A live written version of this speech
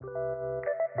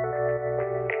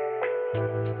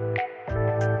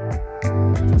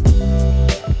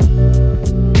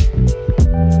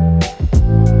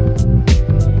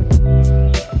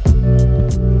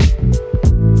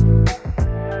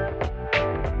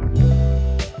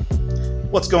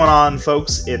What's going on,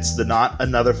 folks? It's the Not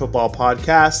Another Football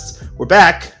Podcast. We're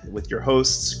back with your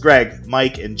hosts, Greg,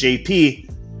 Mike, and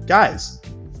JP. Guys,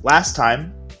 last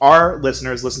time, our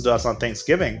listeners listened to us on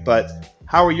Thanksgiving, but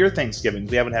how were your Thanksgivings?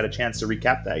 We haven't had a chance to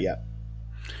recap that yet.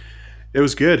 It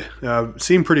was good.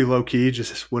 Seemed pretty low-key.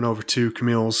 Just went over to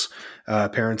Camille's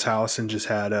parents' house and just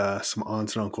had some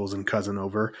aunts and uncles and cousin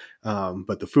over.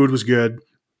 But the food was good.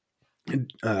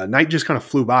 Night just kind of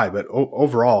flew by, but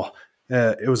overall,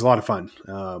 it was a lot of fun.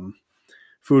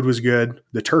 Food was good.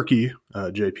 The turkey,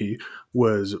 JP,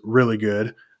 was really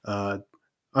good.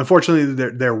 Unfortunately,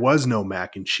 there was no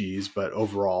mac and cheese, but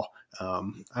overall,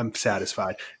 I'm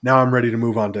satisfied. Now I'm ready to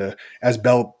move on to, as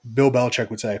Bill Belichick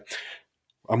would say,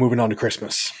 I'm moving on to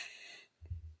Christmas.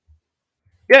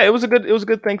 Yeah, it was a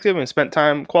good Thanksgiving. Spent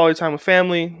quality time with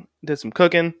family. Did some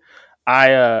cooking.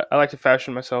 I like to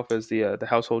fashion myself as the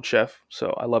household chef,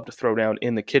 so I love to throw down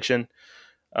in the kitchen.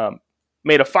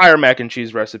 Made a fire mac and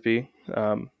cheese recipe,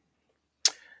 and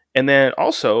then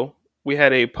also we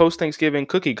had a post Thanksgiving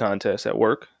cookie contest at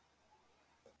work.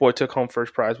 Boy took home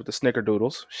first prize with the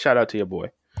Snickerdoodles. Shout out to your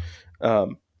boy.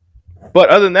 But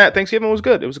other than that, Thanksgiving was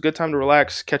good. It was a good time to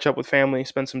relax, catch up with family,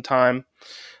 spend some time,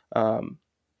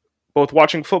 both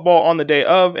watching football on the day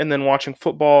of and then watching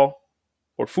football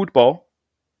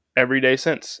every day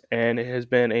since. And it has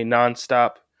been a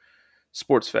nonstop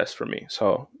sports fest for me.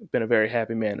 So I've been a very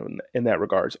happy man in that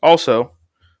regards. Also,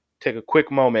 take a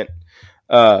quick moment.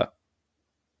 Shout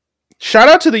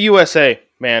out to the USA,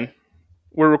 man.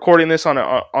 We're recording this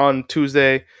on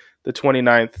Tuesday, the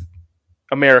 29th.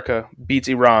 America beats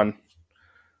Iran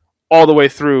all the way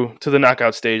through to the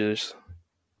knockout stages.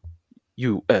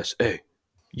 USA.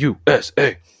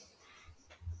 USA.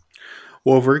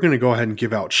 Well, if we're going to go ahead and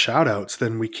give out shout-outs,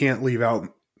 then we can't leave out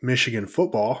Michigan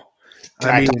football. Can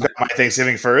I talk about my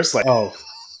Thanksgiving first? Oh,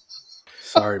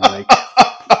 sorry, Mike.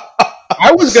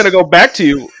 I was going to go back to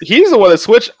you. He's the one that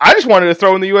switched. I just wanted to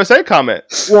throw in the USA comment.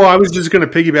 Well, I was just going to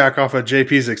piggyback off of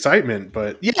JP's excitement,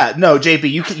 but yeah, no, JP,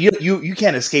 you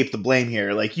can't escape the blame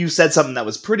here. Like, you said something that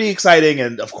was pretty exciting,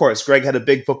 and of course, Greg had a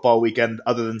big football weekend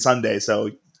other than Sunday,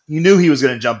 so you knew he was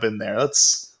going to jump in there.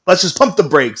 Let's just pump the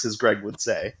brakes, as Greg would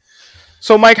say.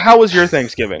 So, Mike, how was your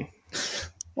Thanksgiving?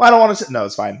 Well, I don't want to say no.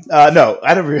 It's fine. No, I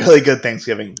had a really good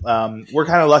Thanksgiving. We're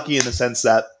kind of lucky in the sense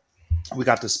that we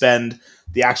got to spend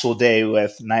the actual day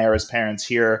with Naira's parents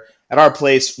here at our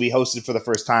place. We hosted for the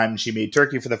first time. She made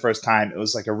turkey for the first time. It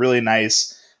was like a really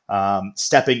nice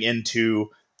stepping into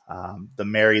the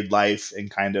married life and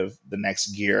kind of the next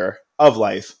gear of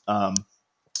life.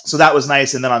 So that was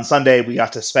nice. And then on Sunday, we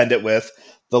got to spend it with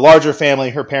the larger family,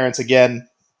 her parents again,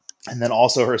 and then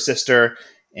also her sister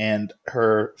and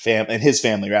his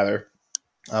family rather.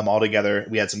 All together,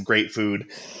 we had some great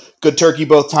food. Good turkey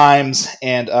both times,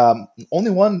 and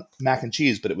only one mac and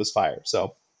cheese, but it was fire.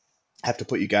 So I have to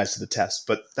put you guys to the test.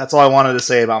 But that's all I wanted to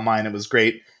say about mine. It was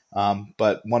great.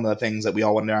 But one of the things that we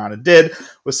all went around and did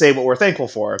was say what we're thankful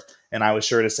for. And I was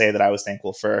sure to say that I was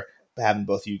thankful for having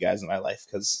both of you guys in my life,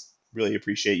 because really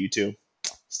appreciate you two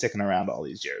sticking around all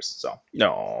these years. So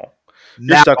no,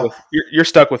 you're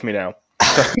stuck with me now.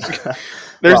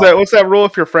 There's what's that rule?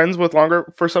 If you're friends with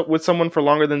someone for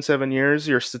longer than 7 years,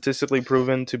 you're statistically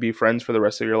proven to be friends for the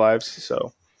rest of your lives.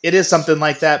 So it is something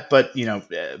like that. But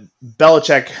Greg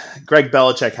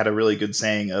Belichick had a really good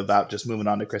saying about just moving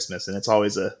on to Christmas, and it's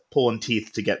always a pulling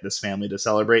teeth to get this family to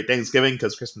celebrate Thanksgiving,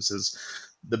 because Christmas is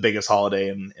the biggest holiday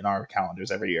in our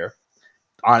calendars every year.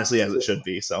 Honestly, as it should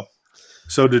be. So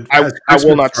did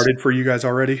Christmas started for you guys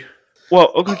already?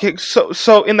 Well, okay.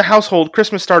 So in the household,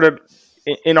 Christmas started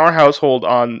in our household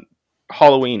on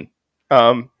Halloween.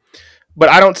 But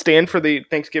I don't stand for the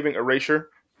Thanksgiving erasure.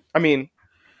 I mean,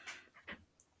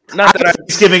 not that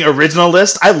Thanksgiving original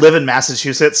list. I live in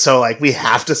Massachusetts, so like we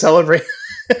have to celebrate.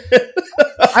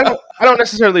 I don't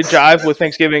necessarily jive with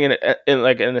Thanksgiving in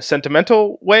a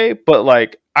sentimental way, but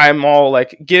like I'm all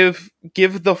like give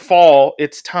the fall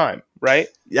its time, right?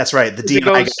 That's right. The D&I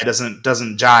guy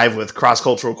doesn't jive with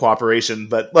cross-cultural cooperation,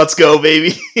 but let's go,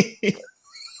 baby.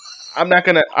 I'm not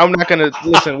gonna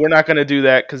listen. We're not gonna do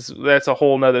that, because that's a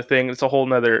whole nother thing. It's a whole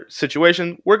nother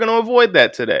situation. We're gonna avoid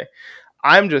that today.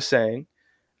 I'm just saying,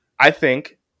 I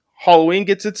think Halloween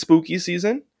gets its spooky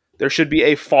season. There should be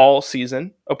a fall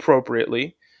season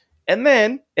appropriately, and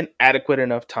then an adequate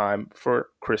enough time for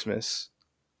Christmas,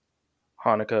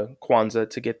 Hanukkah, Kwanzaa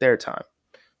to get their time.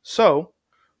 So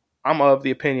I'm of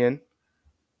the opinion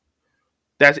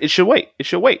that it should wait. It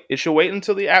should wait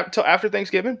until after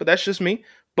Thanksgiving, but that's just me.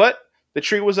 But the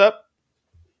tree was up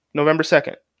November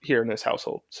 2nd here in this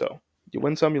household. So you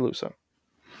win some, you lose some.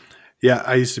 Yeah,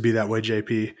 I used to be that way,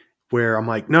 JP. where I'm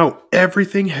like, no,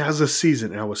 everything has a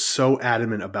season. And I was so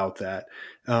adamant about that.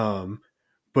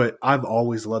 But I've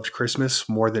always loved Christmas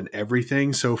more than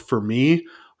everything. So for me,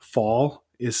 fall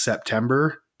is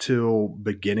September till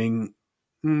beginning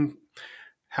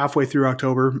halfway through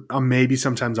October. Maybe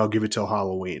sometimes I'll give it till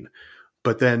Halloween.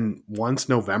 But then once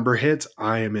November hits,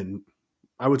 I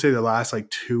would say the last like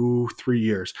 2-3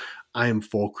 years, I am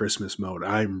full Christmas mode.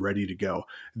 I'm ready to go.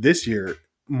 This year,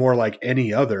 more like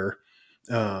any other,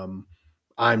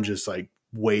 I'm just like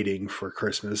waiting for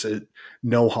Christmas.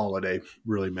 No holiday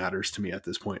really matters to me at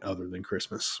this point other than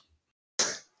Christmas.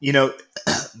 You know,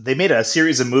 they made a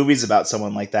series of movies about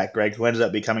someone like that, Greg, who ended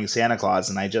up becoming Santa Claus.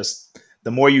 And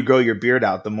the more you grow your beard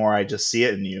out, the more I just see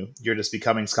it in you. You're just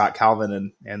becoming Scott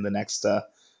Calvin and the next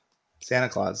Santa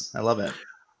Claus. I love it.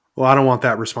 Well, I don't want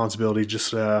that responsibility.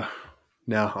 Just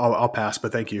no, I'll pass,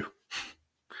 but thank you.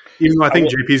 Even though I think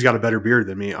JP's got a better beard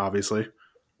than me, obviously.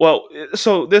 Well,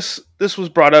 so this was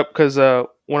brought up because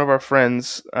one of our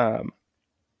friends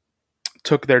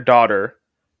took their daughter.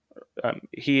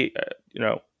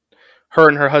 Her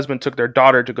and her husband took their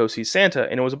daughter to go see Santa,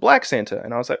 and it was a black Santa.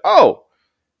 And I was like, oh,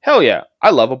 hell yeah, I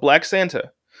love a black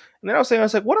Santa. And then I was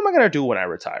like, what am I going to do when I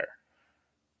retire?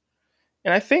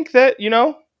 And I think that,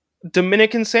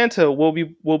 Dominican Santa will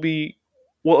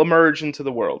emerge into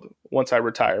the world once I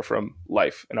retire from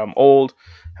life. And I'm old,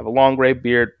 have a long gray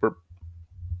beard. We're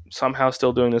somehow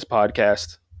still doing this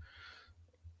podcast.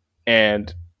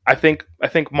 And I think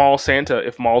mall Santa,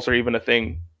 if malls are even a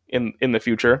thing in the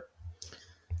future,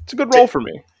 it's a good role for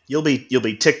me. You'll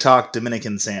be TikTok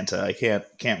Dominican Santa. I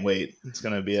can't wait. It's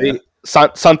gonna be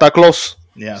Santa Claus.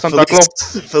 Yeah, Santa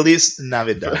Claus. Feliz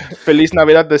Navidad. Feliz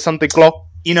Navidad de Santa Claus.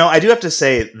 I do have to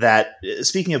say that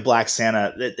speaking of Black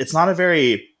Santa, it's not a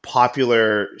very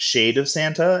popular shade of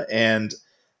Santa. And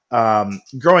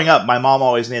growing up, my mom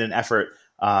always made an effort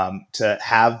to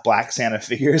have Black Santa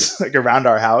figures like around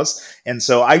our house. And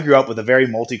so I grew up with a very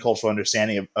multicultural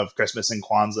understanding of Christmas and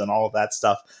Kwanzaa and all of that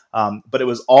stuff. But it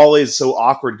was always so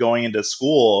awkward going into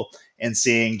school and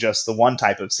seeing just the one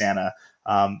type of Santa.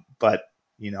 But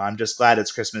I'm just glad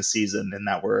it's Christmas season and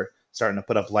that we're starting to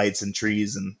put up lights and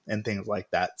trees and things like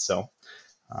that. So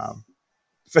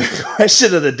for the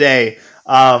question of the day,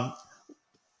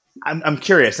 I'm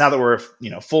curious now that we're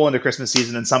full into Christmas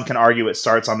season, and some can argue it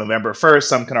starts on November 1st.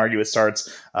 Some can argue it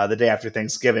starts the day after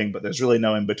Thanksgiving, but there's really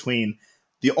no in between.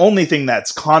 The only thing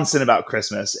that's constant about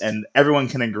Christmas, and everyone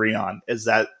can agree on, is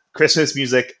that Christmas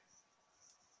music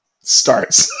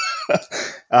starts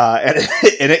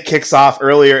and it kicks off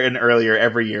earlier and earlier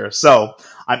every year. So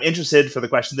I'm interested for the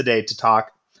question of the day to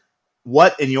talk.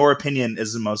 What, in your opinion,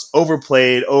 is the most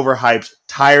overplayed, overhyped,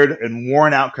 tired, and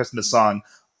worn out Christmas song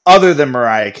other than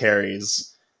Mariah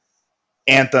Carey's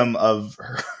anthem of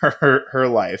her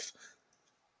life?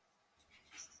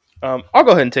 I'll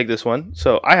go ahead and take this one.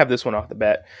 So I have this one off the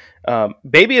bat.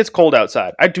 Baby, It's Cold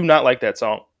Outside. I do not like that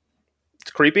song.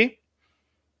 It's creepy.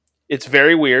 It's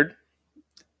very weird.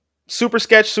 Super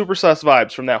sketch, super sus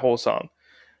vibes from that whole song.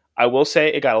 I will say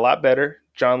it got a lot better.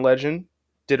 John Legend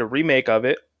did a remake of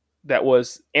it that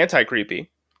was anti-creepy,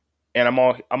 and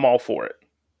I'm all for it.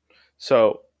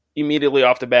 So immediately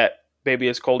off the bat, Baby,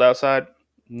 It's Cold Outside,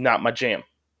 not my jam.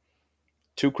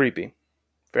 Too creepy.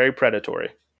 Very predatory.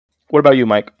 What about you,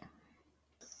 Mike?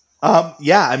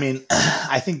 Yeah, I mean,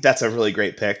 I think that's a really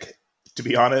great pick, to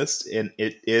be honest, and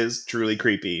it is truly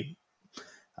creepy.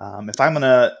 If I'm going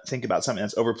to think about something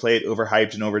that's overplayed,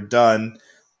 overhyped, and overdone,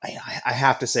 I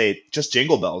have to say just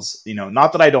Jingle Bells.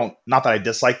 Not that I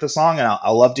dislike the song, and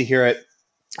I'll love to hear it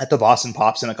at the Boston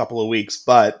Pops in a couple of weeks,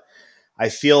 but I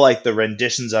feel like the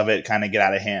renditions of it kind of get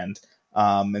out of hand.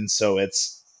 And so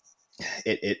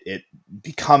it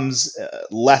becomes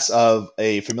less of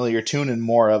a familiar tune and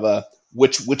more of a,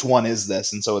 which one is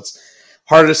this? And so it's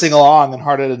harder to sing along and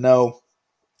harder to know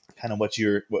kind of what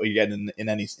you're getting in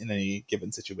any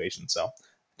given situation. So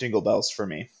Jingle Bells for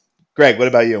me. Greg, what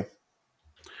about you?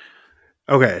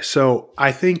 Okay, so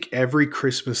I think every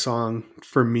Christmas song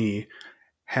for me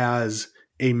has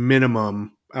a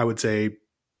minimum. I would say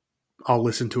I'll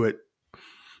listen to it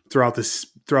throughout the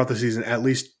season at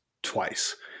least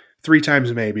twice, 3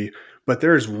 times maybe. But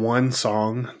there's one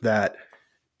song that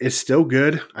is still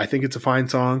good. I think it's a fine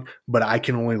song, but I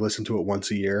can only listen to it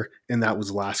once a year, and that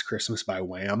was Last Christmas by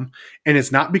Wham. And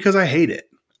it's not because I hate it.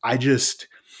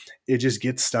 It just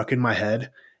gets stuck in my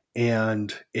head,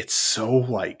 and it's so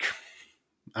like,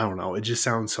 I don't know, it just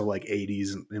sounds so like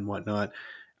 80s and whatnot.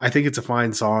 I think it's a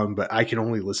fine song, but I can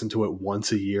only listen to it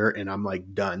once a year, and I'm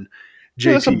like done.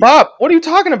 Dude, it's a bop. What are you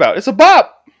talking about? It's a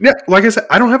bop. Yeah, like I said,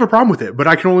 I don't have a problem with it, but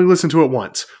I can only listen to it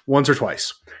once or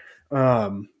twice.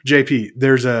 JP,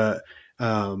 there's a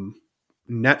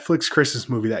Netflix Christmas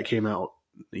movie that came out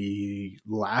the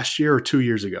last year or 2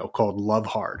 years ago called Love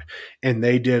Hard. And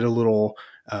they did a little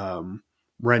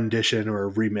rendition or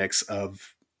a remix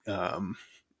of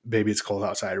Baby It's Cold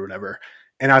Outside or whatever.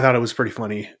 And I thought it was pretty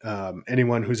funny.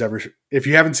 Anyone who's ever, if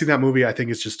you haven't seen that movie, I think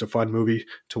it's just a fun movie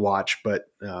to watch, but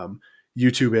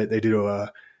YouTube it. They do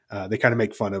they kind of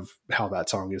make fun of how that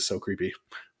song is so creepy,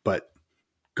 but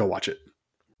go watch it.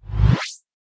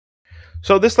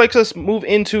 So this lets us move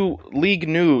into league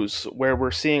news, where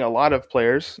we're seeing a lot of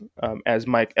players, as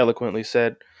Mike eloquently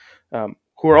said,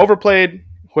 who are overplayed,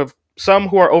 some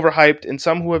who are overhyped, and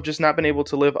some who have just not been able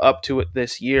to live up to it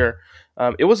this year.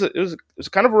 It was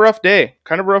kind of a rough day,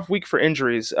 kind of a rough week for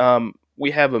injuries.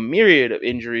 We have a myriad of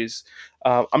injuries.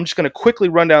 I'm just going to quickly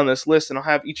run down this list, and I'll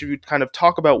have each of you kind of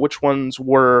talk about which ones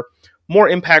were more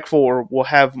impactful or will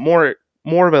have more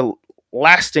of a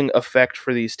lasting effect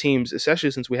for these teams, especially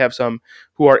since we have some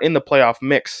who are in the playoff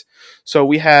mix. So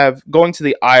we have, going to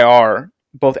the IR,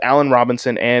 both Allen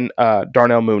Robinson and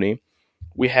Darnell Mooney.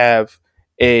 We have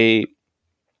a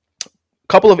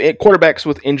couple of quarterbacks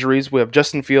with injuries. We have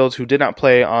Justin Fields, who did not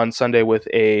play on Sunday with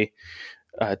a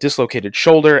dislocated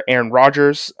shoulder. Aaron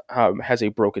Rodgers has a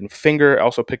broken finger,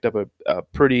 also picked up a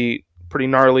pretty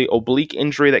gnarly oblique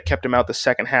injury that kept him out the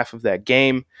second half of that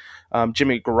game.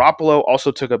 Jimmy Garoppolo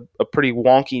also took a pretty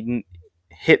wonky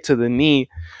hit to the knee.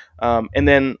 And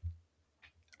then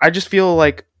I just feel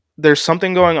like there's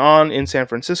something going on in San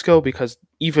Francisco, because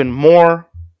even more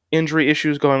injury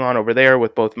issues going on over there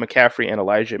with both McCaffrey and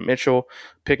Elijah Mitchell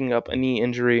picking up a knee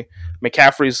injury.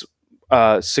 McCaffrey's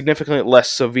significantly less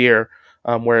severe,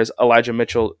 whereas Elijah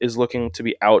Mitchell is looking to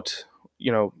be out,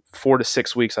 4 to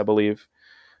 6 weeks, I believe,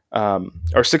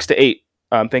 or 6 to 8.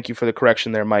 Thank you for the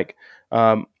correction there, Mike.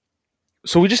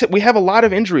 So we have a lot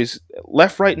of injuries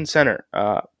left, right, and center.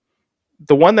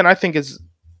 The one that I think is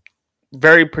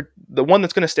the one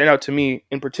that's going to stand out to me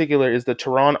in particular is the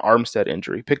Teron Armstead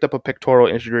injury. He picked up a pectoral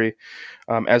injury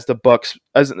as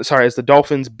the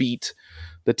Dolphins beat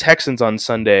the Texans on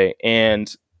Sunday,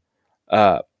 and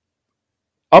up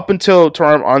until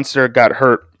Teron Armstead got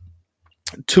hurt,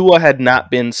 Tua had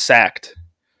not been sacked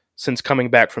since coming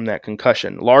back from that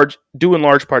concussion, due in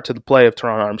large part to the play of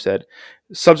Teron Armstead.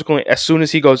 Subsequently, as soon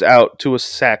as he goes out, Tua was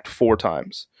sacked 4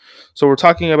 times. So we're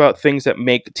talking about things that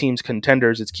make teams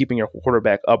contenders. It's keeping your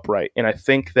quarterback upright. And I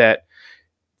think that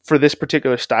for this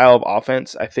particular style of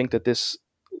offense, I think that this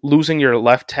losing your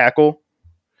left tackle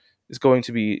is going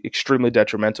to be extremely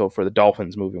detrimental for the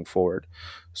Dolphins moving forward.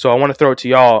 So I want to throw it to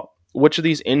y'all. Which of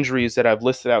these injuries that I've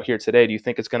listed out here today do you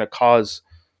think is going to cause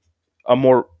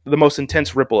the most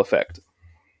intense ripple effect?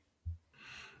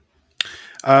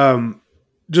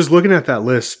 Just looking at that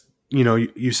list,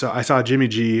 I saw Jimmy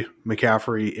G,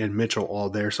 McCaffrey, and Mitchell all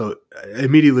there. So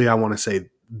immediately I want to say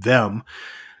them.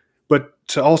 But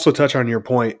to also touch on your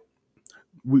point,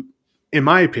 in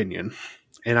my opinion,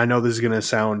 and I know this is going to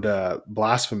sound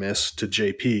blasphemous to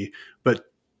JP,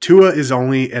 but Tua is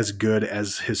only as good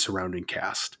as his surrounding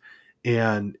cast.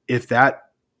 And if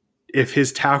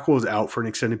his tackle is out for an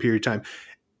extended period of time,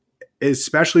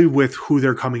 especially with who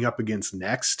they're coming up against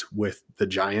next with the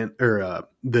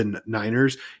the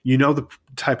Niners, the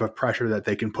type of pressure that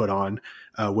they can put on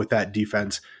with that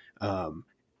defense.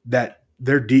 That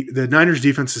the Niners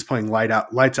defense is playing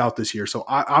lights out this year. So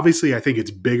obviously I think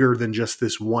it's bigger than just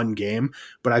this one game,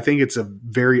 but I think it's a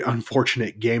very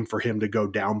unfortunate game for him to go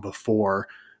down before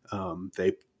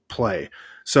they play.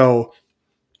 So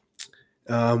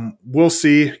we'll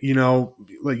see.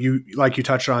 Like you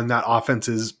touched on, that offense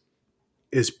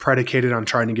is predicated on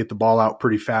trying to get the ball out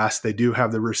pretty fast. They do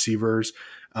have the receivers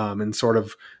and sort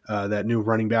of that new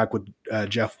running back with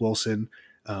Jeff Wilson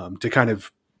to kind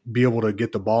of be able to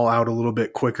get the ball out a little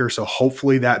bit quicker. So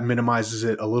hopefully that minimizes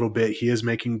it a little bit. He is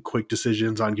making quick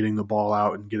decisions on getting the ball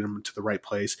out and getting him to the right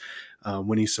place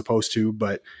when he's supposed to.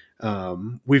 But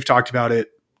we've talked about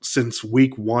it since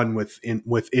week 1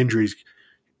 with injuries.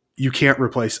 You can't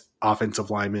replace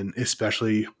offensive linemen,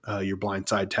 especially your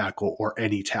blindside tackle or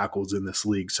any tackles in this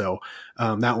league. So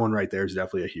that one right there is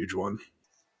definitely a huge one.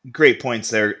 Great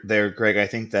points there, Greg. I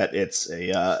think that it's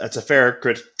a fair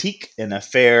critique and a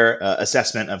fair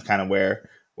assessment of kind of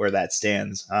where that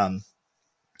stands.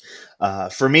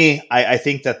 For me, I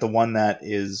think that the one that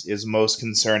is most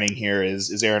concerning here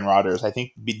is Aaron Rodgers. I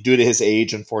think due to his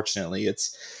age, unfortunately,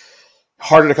 it's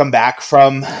harder to come back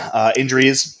from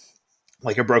injuries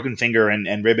like a broken finger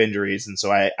and rib injuries. And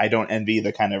so I don't envy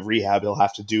the kind of rehab he'll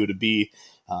have to do to be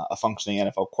a functioning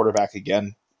NFL quarterback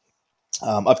again,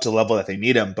 up to the level that they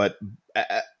need him. But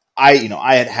I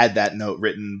had that note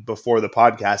written before the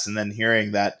podcast, and then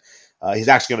hearing that he's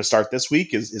actually going to start this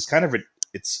week is kind of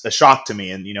it's a shock to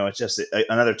me, and it's just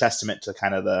another testament to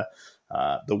kind of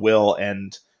the will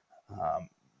and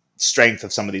strength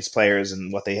of some of these players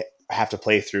and what they have to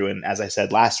play through. And as I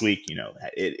said last week,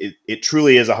 it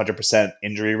truly is 100%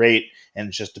 injury rate, and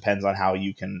it just depends on how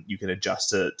you can adjust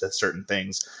to certain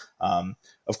things.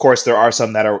 Of course, there are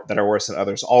some that are worse than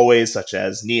others always, such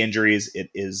as knee injuries. It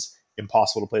is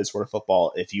impossible to play the sport of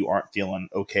football if you aren't feeling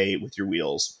okay with your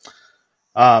wheels.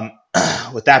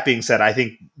 With that being said, I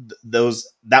think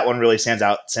that one really stands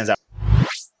out.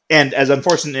 And as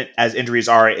unfortunate as injuries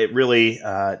are, it really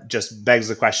just begs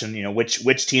the question,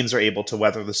 which teams are able to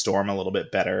weather the storm a little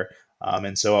bit better.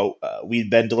 And so we've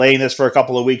been delaying this for a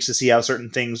couple of weeks to see how certain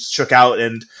things shook out.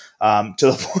 And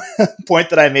to the point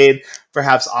that I made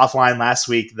perhaps offline last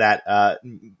week, that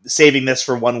saving this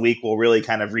for 1 week will really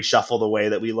kind of reshuffle the way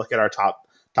that we look at our top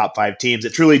 5 teams.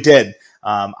 It truly did.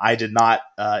 I did not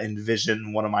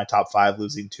envision one of my top 5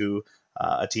 losing to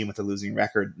a team with a losing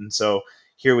record. And so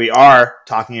here we are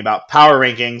talking about power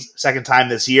rankings, second time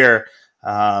this year.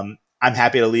 I'm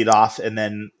happy to lead off and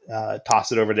then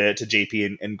toss it over to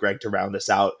JP and Greg to round this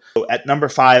out. So at number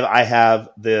 5, I have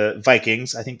the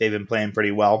Vikings. I think they've been playing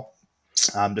pretty well,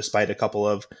 despite a couple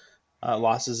of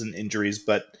losses and injuries.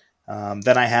 But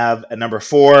then I have at number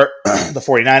 4, the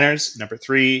 49ers, number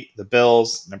 3, the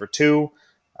Bills, number 2,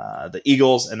 the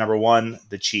Eagles, and number 1,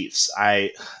 the Chiefs.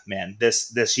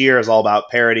 This year is all about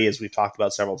parity, as we've talked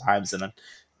about several times, and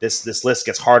this list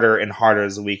gets harder and harder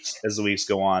as the weeks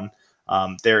go on.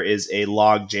 There is a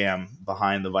log jam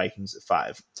behind the Vikings at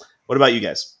 5. What about you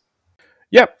guys?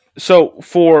 Yep. So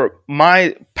for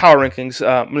my power rankings,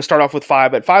 I'm going to start off with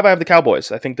 5. At 5, I have the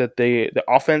Cowboys. I think that the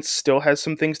offense still has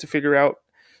some things to figure out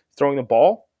throwing the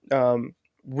ball.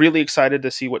 Really excited to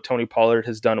see what Tony Pollard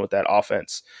has done with that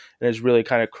offense, and has really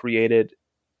kind of created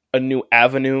a new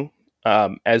avenue,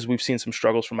 as we've seen some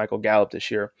struggles from Michael Gallup this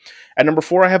year. At number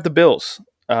 4, I have the Bills.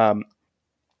 I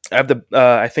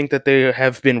think that they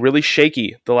have been really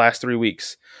shaky the last 3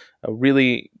 weeks,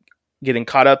 really getting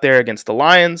caught out there against the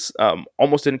Lions.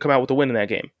 Almost didn't come out with a win in that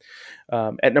game.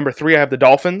 At number 3, I have the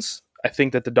Dolphins. I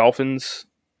think that the Dolphins,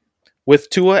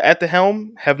 with Tua at the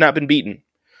helm, have not been beaten,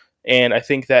 and I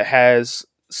think that has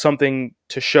something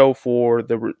to show for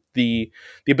the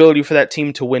ability for that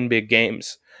team to win big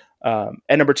games. At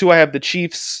number 2, I have the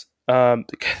Chiefs.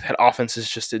 That offense is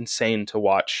just insane to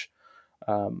watch.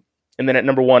 And then at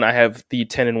number 1, I have the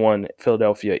 10-1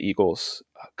 Philadelphia Eagles,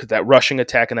 because that rushing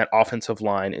attack and that offensive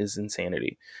line is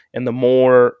insanity. And the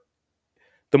more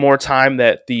time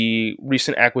that the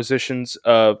recent acquisitions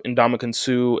of Ndamukong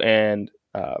Suh and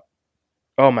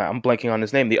I'm blanking on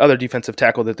his name, the other defensive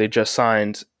tackle that they just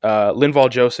signed,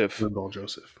 Linval Joseph.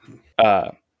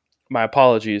 My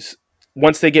apologies.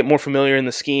 Once they get more familiar in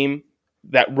the scheme,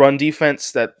 that run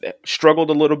defense that struggled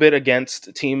a little bit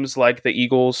against teams like the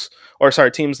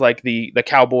teams like the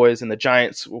Cowboys and the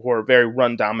Giants, who are very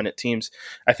run dominant teams,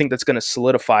 I think that's going to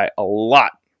solidify a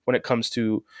lot when it comes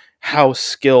to how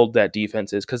skilled that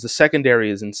defense is, because the secondary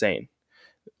is insane.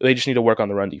 They just need to work on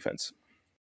the run defense.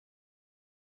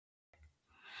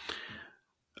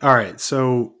 All right,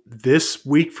 so this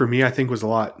week for me, I think was a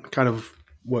lot, kind of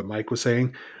what Mike was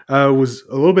saying. Was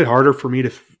a little bit harder for me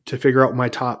to figure out my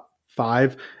top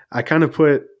 5. I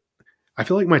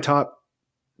feel like my top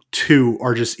 2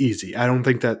 are just easy. I don't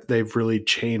think that they've really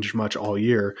changed much all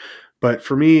year. But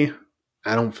for me,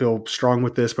 I don't feel strong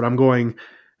with this, but I'm going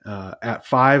at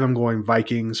 5, I'm going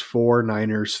Vikings, 4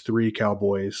 Niners, 3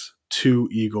 Cowboys, 2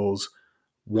 Eagles,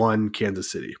 1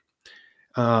 Kansas City.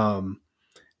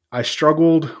 I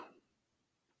struggled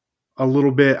a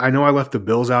little bit. I know I left the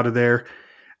Bills out of there.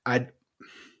 I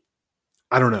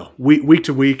don't know. Week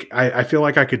to week, I feel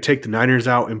like I could take the Niners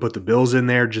out and put the Bills in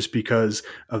there just because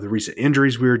of the recent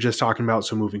injuries we were just talking about.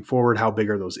 So moving forward, how big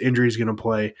are those injuries going to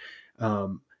play?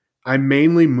 I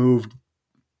mainly moved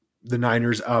the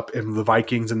Niners up and the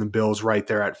Vikings and the Bills right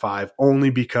there at 5, only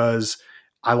because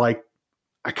I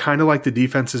kind of like the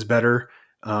defenses better.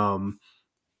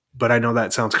 But I know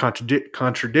that sounds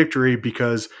contradictory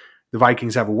because the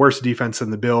Vikings have a worse defense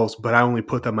than the Bills, but I only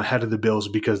put them ahead of the Bills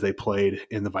because they played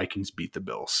and the Vikings beat the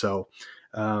Bills. So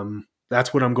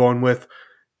that's what I'm going with.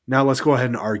 Now let's go ahead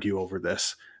and argue over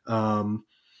this.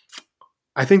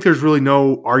 I think there's really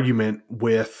no argument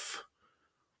with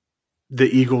the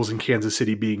Eagles and Kansas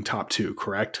City being top 2,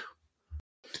 correct?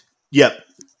 Yep,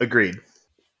 agreed.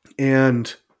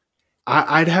 And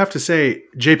I'd have to say,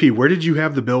 JP, where did you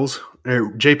have the Bills?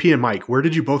 Or JP and Mike, where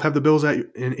did you both have the Bills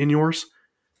in yours?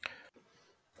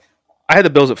 I had the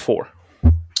Bills at 4.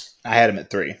 I had them at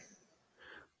 3.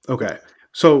 Okay.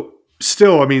 So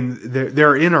still, I mean,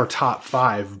 they're in our top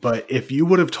 5, but if you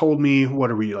would have told me,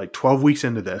 what are we, like 12 weeks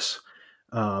into this,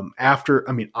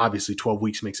 Obviously 12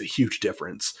 weeks makes a huge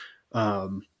difference.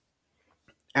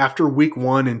 After week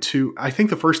 1 and 2, I think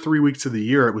the first 3 weeks of the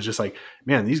year, it was just like,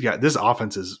 man, this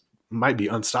offense might be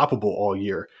unstoppable all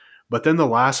year. But then the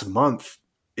last month,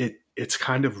 it's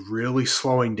kind of really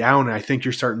slowing down. And I think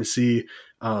you're starting to see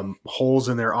holes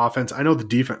in their offense. I know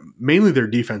mainly their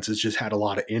defense has just had a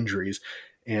lot of injuries.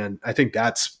 And I think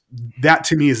that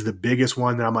to me is the biggest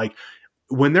one that I'm like,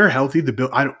 when they're healthy,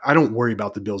 I don't worry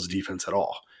about the Bills defense at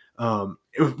all.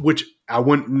 Which I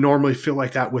wouldn't normally feel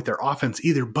like that with their offense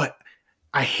either, but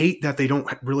I hate that they don't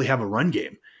really have a run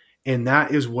game. And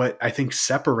that is what I think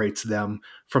separates them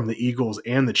from the Eagles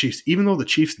and the Chiefs. Even though the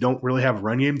Chiefs don't really have a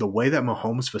run game, the way that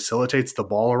Mahomes facilitates the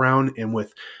ball around, and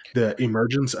with the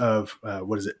emergence of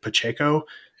Pacheco,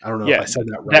 I don't know if I said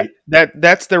that right.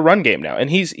 That's their run game now, and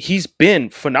he's been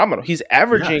phenomenal. He's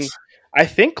averaging, I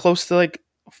think, close to like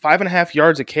 5.5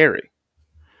 yards a carry.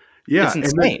 Yeah, it's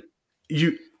insane.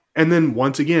 And then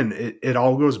once again, it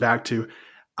all goes back to,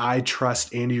 I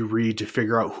trust Andy Reid to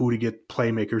figure out who to get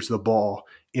playmakers the ball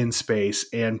in space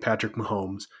and Patrick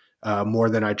Mahomes more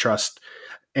than I trust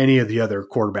any of the other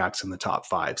quarterbacks in the top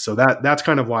 5. So that's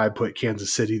kind of why I put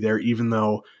Kansas City there, even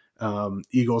though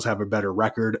Eagles have a better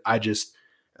record. I just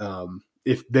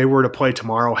if they were to play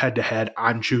tomorrow head to head,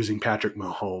 I'm choosing Patrick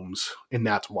Mahomes, and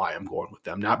that's why I'm going with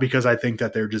them. Not because I think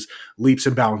that they're just leaps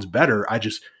and bounds better. I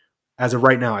just, as of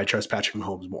right now, I trust Patrick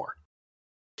Mahomes more.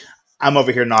 I'm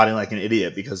over here nodding like an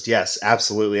idiot because yes,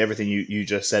 absolutely. Everything you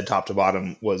just said top to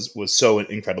bottom was so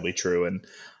incredibly true. And,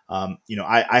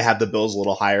 I have the Bills a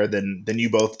little higher than you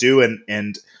both do.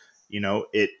 And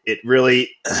it really,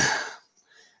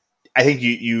 I think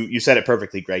you said it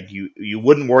perfectly, Greg. You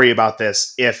wouldn't worry about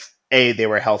this if A, they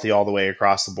were healthy all the way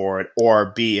across the board,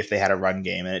 or B, if they had a run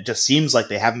game. And it just seems like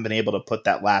they haven't been able to put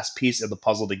that last piece of the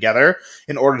puzzle together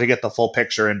in order to get the full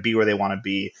picture and be where they want to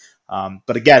be.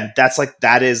 But again,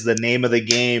 that is the name of the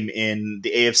game in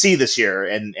the AFC this year,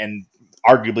 and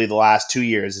arguably the last 2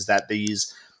 years, is that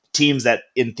these teams that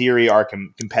in theory are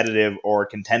competitive or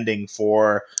contending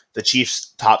for the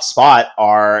Chiefs' top spot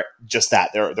are just that.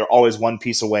 They're always one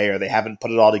piece away, or they haven't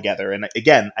put it all together. And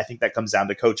again, I think that comes down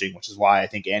to coaching, which is why I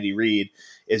think Andy Reid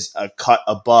is a cut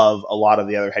above a lot of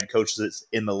the other head coaches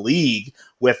in the league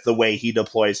with the way he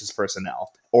deploys his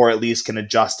personnel, or at least can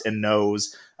adjust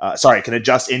can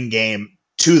adjust in game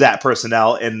to that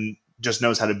personnel and just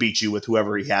knows how to beat you with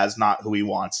whoever he has, not who he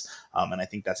wants. And I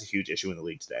think that's a huge issue in the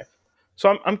league today.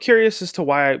 So I'm curious as to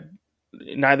why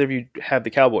neither of you have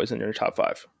the Cowboys in your top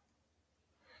 5.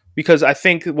 Because I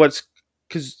think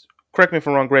correct me if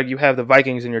I'm wrong, Greg, you have the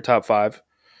Vikings in your top 5.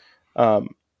 I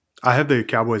have the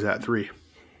Cowboys at 3.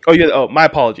 Oh yeah. Oh, my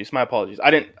apologies.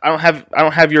 I don't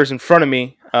have yours in front of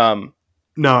me.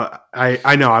 No,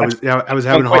 I know. I was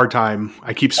having a hard time.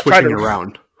 I keep switching it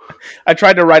around. I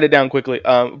tried to write it down quickly.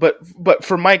 But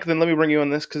for Mike, then let me bring you on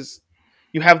this because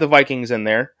you have the Vikings in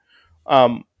there.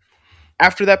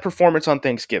 After that performance on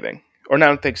Thanksgiving, or not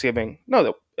on Thanksgiving,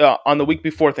 on the week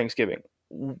before Thanksgiving,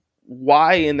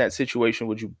 why in that situation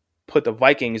would you put the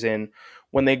Vikings in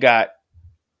when they got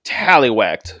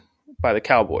tallywhacked by the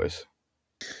Cowboys?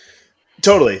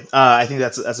 Totally. I think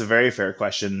that's a very fair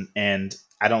question, and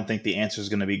I don't think the answer is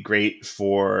going to be great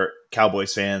for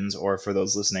Cowboys fans or for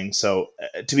those listening. So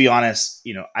to be honest,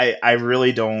 I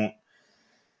really don't.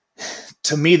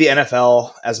 To me, the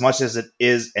NFL, as much as it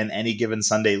is an any given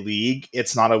Sunday league,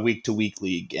 it's not a week-to-week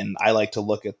league, and I like to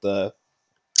look at the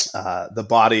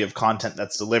body of content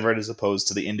that's delivered as opposed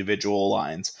to the individual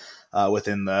lines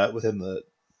within the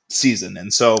season.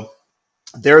 And so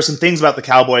there are some things about the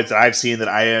Cowboys that I've seen that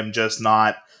I am just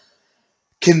not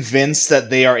convinced that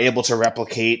they are able to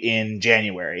replicate in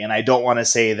January. And I don't want to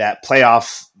say that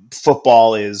playoff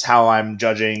football is how I'm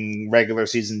judging regular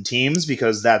season teams,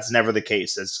 because that's never the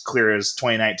case, as clear as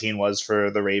 2019 was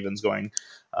for the Ravens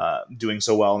doing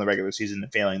so well in the regular season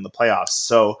and failing in the playoffs.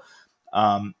 So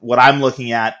what I'm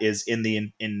looking at is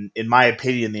in my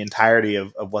opinion, the entirety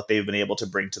of what they've been able to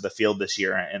bring to the field this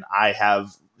year. And I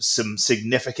have some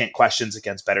significant questions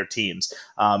against better teams.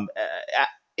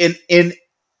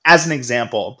 As an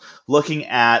example, looking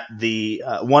at the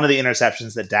one of the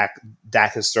interceptions that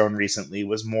Dak has thrown recently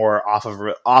was more off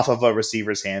of a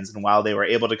receiver's hands, and while they were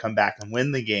able to come back and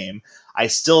win the game, I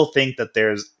still think that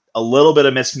there's a little bit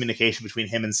of miscommunication between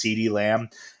him and CeeDee Lamb,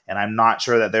 and I'm not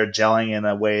sure that they're gelling in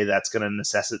a way that's going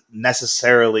to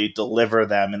necessarily deliver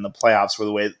them in the playoffs for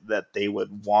the way that they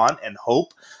would want and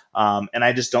hope. And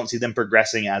I just don't see them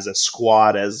progressing as a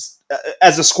squad as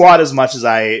much as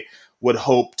I would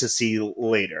hope to see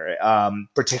later,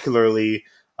 particularly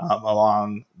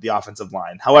along the offensive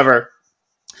line. However,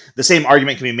 the same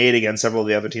argument can be made against several of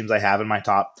the other teams I have in my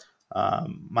top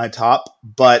my top,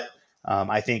 but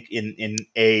I think in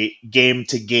a game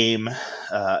to game,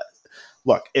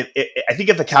 look, I think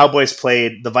if the Cowboys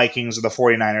played the Vikings or the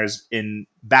 49ers in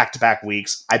back to back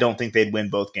weeks, I don't think they'd win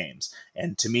both games.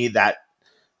 And to me, that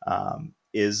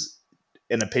is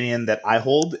an opinion that I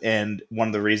hold, and one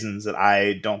of the reasons that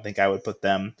I don't think I would put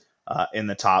them in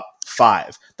the top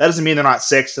 5. That doesn't mean they're not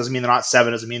 6, doesn't mean they're not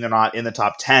 7, doesn't mean they're not in the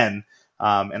top 10.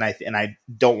 And I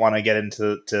don't want to get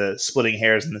into splitting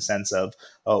hairs in the sense of,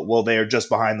 oh, well, they are just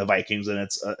behind the Vikings and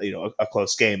it's a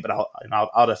close game. But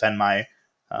I'll defend my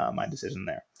my decision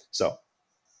there. So.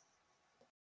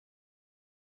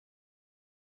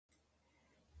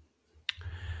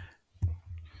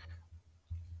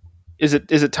 Is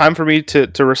it time for me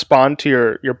to respond to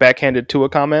your backhanded Tua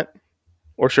comment,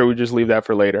 or should we just leave that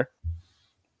for later?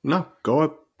 No,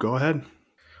 go ahead.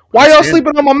 Why y'all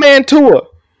sleeping on my man Tua?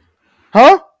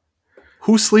 Huh?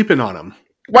 Who's sleeping on him?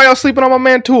 Why y'all sleeping on my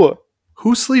man Tua?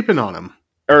 Who's sleeping on him?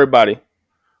 Everybody.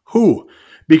 Who?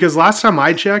 Because last time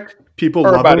I checked, people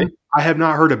love him. I have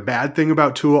not heard a bad thing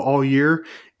about Tua all year,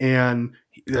 and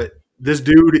this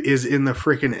dude is in the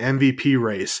freaking MVP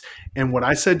race. And what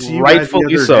I said to you guys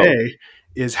the other day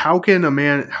is, how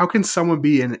can someone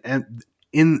be in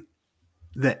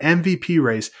the MVP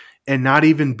race and not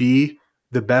even be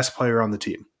the best player on the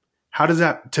team? How does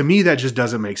that? To me, that just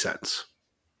doesn't make sense.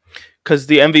 Because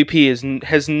the MVP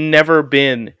has never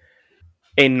been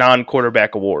a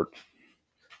non-quarterback award.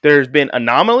 There's been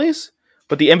anomalies,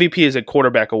 but the MVP is a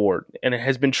quarterback award, and it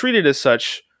has been treated as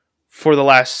such for the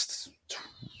last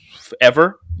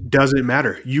ever. Doesn't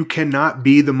matter. You cannot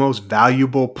be the most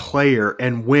valuable player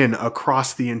and win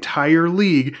across the entire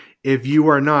league if you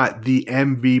are not the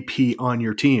MVP on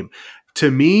your team.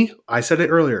 To me, I said it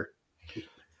earlier,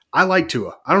 I like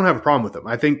Tua. I don't have a problem with him.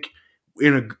 I think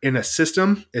in a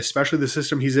system, especially the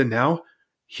system he's in now,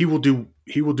 he will do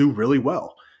really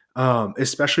well.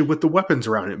 Especially with the weapons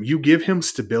around him. You give him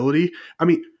stability. I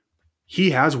mean,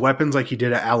 he has weapons like he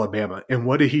did at Alabama. And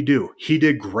what did he do? He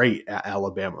did great at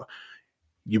Alabama.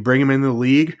 You bring him in the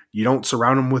league, you don't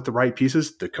surround him with the right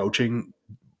pieces. The coaching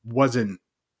wasn't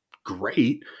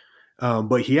great,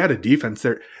 but he had a defense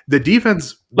there. The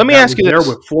defense Let me ask you there this.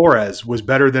 with Flores was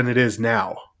better than it is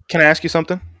now. Can I ask you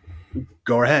something?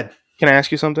 Go ahead. Can I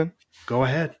ask you something? Go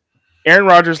ahead. Aaron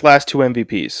Rodgers' last 2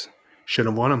 MVPs. Should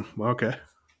have won them. Okay.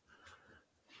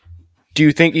 Do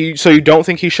you think you don't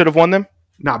think he should have won them?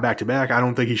 Not back to back. I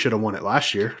don't think he should have won it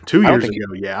last year. 2 years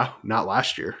ago, yeah, not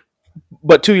last year.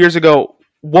 But 2 years ago,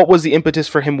 what was the impetus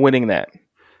for him winning that?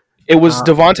 It was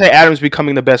Davante Adams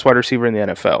becoming the best wide receiver in the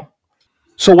NFL.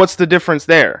 So what's the difference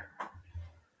there?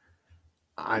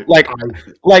 I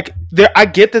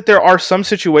get that there are some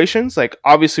situations, like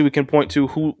obviously we can point to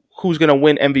who's going to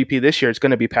win MVP this year. It's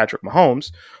going to be Patrick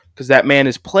Mahomes, because that man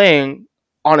is playing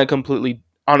on a completely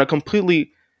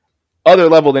other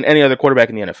level than any other quarterback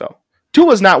in the NFL.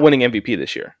 Tua's not winning MVP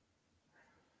this year.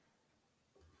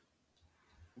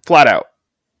 Flat out.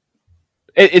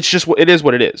 It's just it is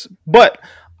what it is. But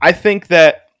I think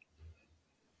that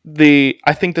the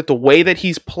way that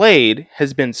he's played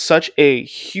has been such a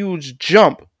huge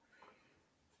jump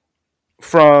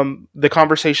from the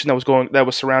conversation that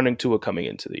was surrounding Tua coming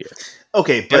into the year.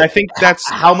 Okay, but and I think that's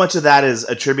how much of that is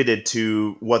attributed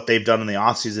to what they've done in the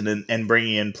offseason and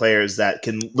bringing in players that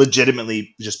can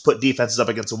legitimately just put defenses up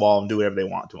against the wall and do whatever they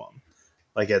want to them.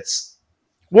 Like it's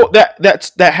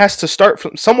that has to start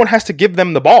from someone has to give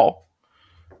them the ball.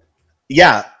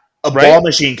 Yeah, ball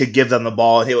machine could give them the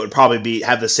ball, and it would probably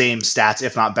have the same stats,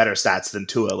 if not better stats, than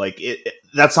Tua. Like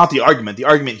that's not the argument. The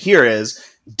argument here is,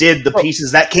 did the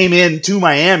pieces that came in to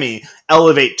Miami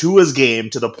elevate Tua's game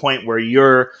to the point where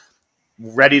you're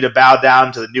ready to bow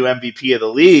down to the new MVP of the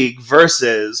league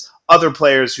versus other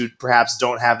players who perhaps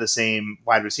don't have the same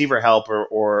wide receiver help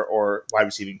or wide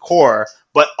receiving core,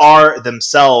 but are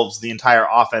themselves the entire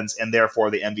offense and therefore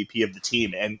the MVP of the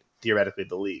team and theoretically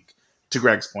the league? To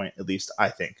Greg's point, at least, I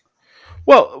think.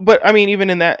 Well, but I mean, even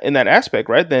in that aspect,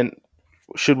 right? Then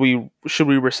should we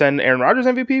rescind Aaron Rodgers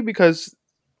MVP because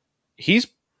he's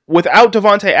without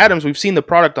Davante Adams? We've seen the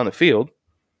product on the field.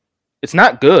 It's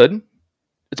not good.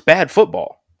 It's bad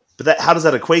football. But how does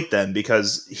that equate then?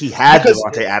 Because he had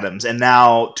Davante Adams, and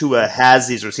now Tua has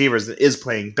these receivers that is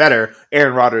playing better.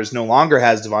 Aaron Rodgers no longer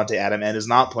has Davante Adams and is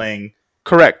not playing.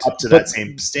 Correct. Up to that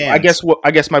same stance. I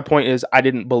guess my point is I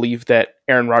didn't believe that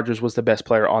Aaron Rodgers was the best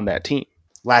player on that team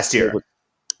last year.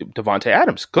 Davante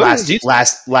Adams. Good.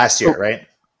 Last year, right?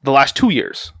 The last 2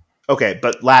 years. Okay,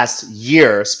 but last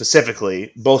year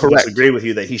specifically, both of us Correct. agree with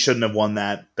you that he shouldn't have won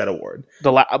that award.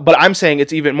 But I'm saying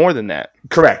it's even more than that.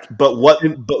 Correct, but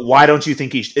why don't you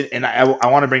think he? And I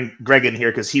want to bring Greg in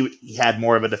here because he had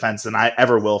more of a defense than I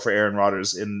ever will for Aaron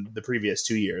Rodgers in the previous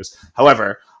 2 years.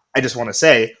 However, I just want to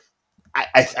say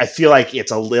I feel like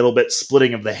it's a little bit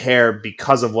splitting of the hair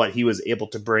because of what he was able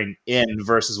to bring in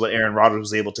versus what Aaron Rodgers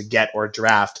was able to get or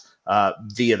draft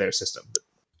via their system.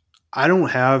 I don't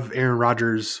have Aaron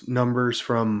Rodgers' numbers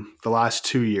from the last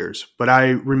 2 years, but I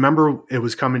remember it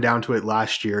was coming down to it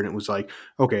last year, and it was like,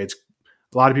 okay, it's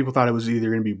a lot of people thought it was either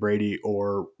going to be Brady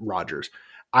or Rodgers.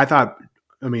 Correct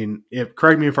me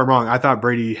if I'm wrong, I thought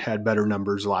Brady had better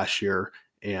numbers last year,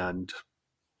 and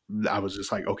I was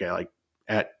just like, okay, like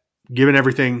given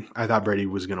everything, I thought Brady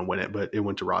was going to win it, but it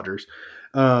went to Rodgers.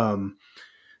 I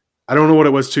don't know what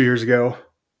it was 2 years ago.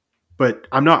 But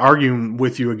I'm not arguing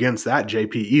with you against that,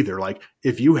 JP, either. Like,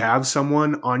 if you have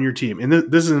someone on your team, and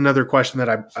this is another question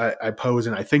that I pose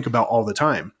and I think about all the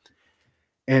time.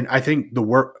 And I think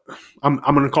I'm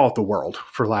going to call it the world,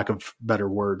 for lack of better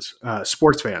words.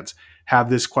 Sports fans have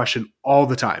this question all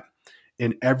the time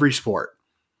in every sport.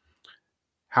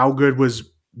 How good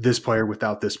was this player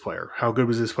without this player? How good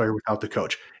was this player without the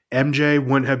coach? MJ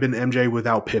wouldn't have been MJ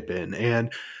without Pippen.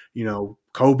 And,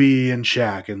 Kobe and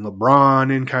Shaq and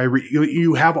LeBron and Kyrie.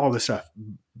 You have all this stuff.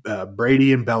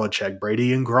 Brady and Belichick,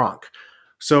 Brady and Gronk.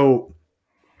 So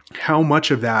how much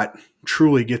of that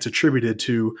truly gets attributed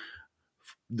to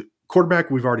the quarterback?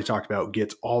 We've already talked about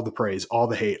gets all the praise, all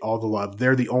the hate, all the love.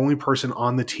 They're the only person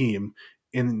on the team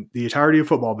in the entirety of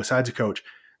football besides a coach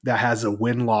that has a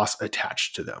win-loss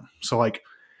attached to them. So, like,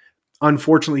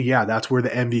 unfortunately, yeah, that's where the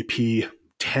MVP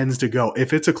tends to go.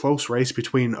 If it's a close race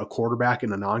between a quarterback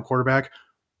and a non-quarterback,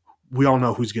 we all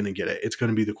know who's going to get it. It's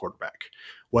going to be the quarterback,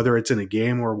 whether it's in a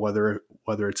game or whether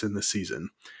it's in the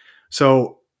season.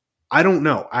 So I don't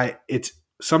know. It's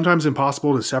sometimes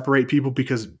impossible to separate people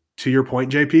because, to your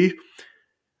point, JP,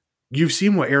 you've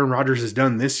seen what Aaron Rodgers has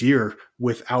done this year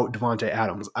without Davante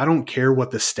Adams. I don't care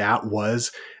what the stat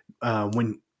was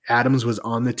when Adams was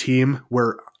on the team,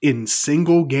 where in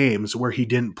single games where he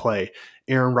didn't play,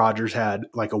 Aaron Rodgers had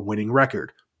like a winning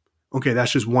record. Okay,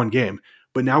 that's just one game.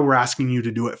 But now we're asking you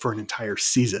to do it for an entire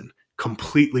season.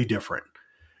 Completely different.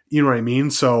 You know what I mean?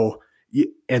 So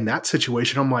in that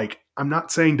situation, I'm like, I'm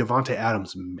not saying Davante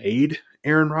Adams made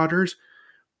Aaron Rodgers,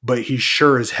 but he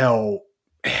sure as hell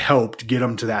helped get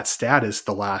him to that status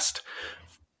the last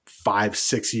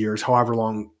 5-6 years, however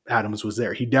long Adams was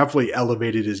there. He definitely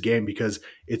elevated his game because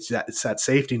it's that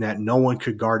safety net. No one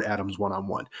could guard Adams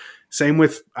one-on-one. Same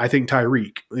with, I think,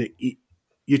 Tyreek.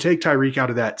 You take Tyreek out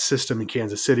of that system in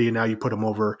Kansas City, and now you put him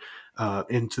over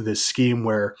into this scheme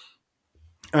where,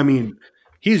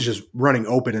 he's just running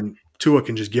open and Tua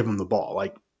can just give him the ball.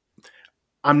 Like,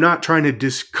 I'm not trying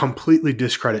to completely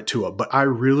discredit Tua, but I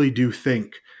really do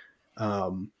think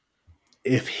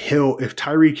if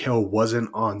Tyreek Hill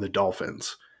wasn't on the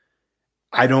Dolphins,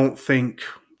 I don't think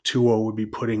Tua would be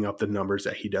putting up the numbers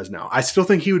that he does now. I still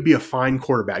think he would be a fine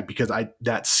quarterback because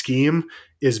that scheme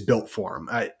is built for him.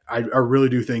 I really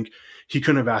do think he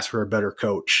couldn't have asked for a better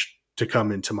coach to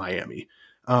come into Miami.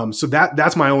 So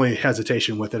that's my only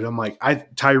hesitation with it. I'm like,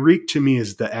 Tyreek to me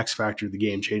is the X factor, the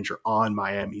game changer on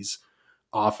Miami's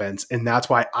offense. And that's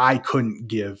why I couldn't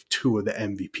give Tua the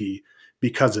MVP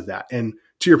because of that. And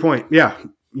to your point, yeah,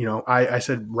 I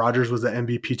said Rodgers was the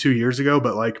MVP 2 years ago,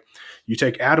 but like you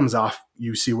take Adams off,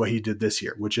 you see what he did this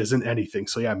year, which isn't anything.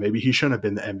 So yeah, maybe he shouldn't have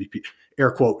been the MVP.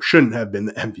 Air quote, shouldn't have been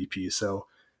the MVP. So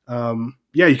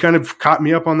yeah, you kind of caught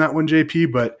me up on that one,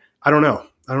 JP, but I don't know.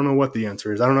 I don't know what the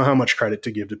answer is. I don't know how much credit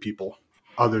to give to people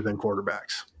other than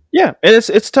quarterbacks. Yeah, and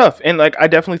it's tough. And like I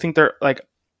definitely think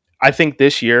I think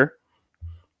this year,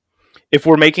 if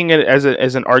we're making it as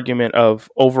an argument of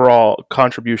overall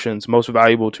contributions most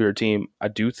valuable to your team, I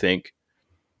do think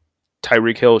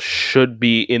Tyreek Hill should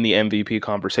be in the MVP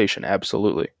conversation.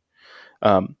 Absolutely.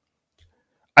 I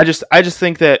just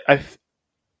think that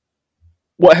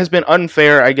what has been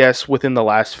unfair, I guess, within the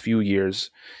last few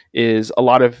years is a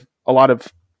lot of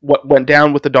what went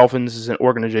down with the Dolphins is an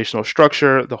organizational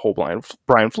structure, the whole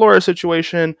Brian Flores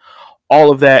situation, all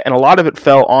of that, and a lot of it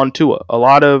fell on Tua.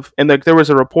 There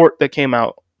was a report that came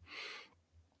out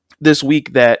this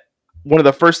week that one of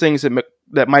the first things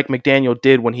that Mike McDaniel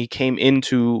did when he came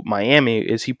into Miami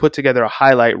is he put together a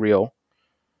highlight reel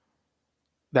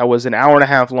that was an hour and a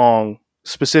half long,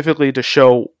 specifically to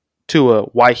show Tua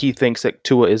why he thinks that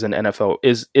Tua is an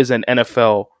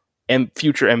NFL and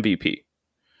future MVP.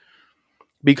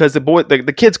 Because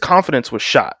the kid's confidence was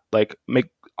shot. Like,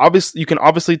 you can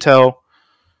obviously tell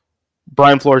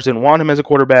Brian Flores didn't want him as a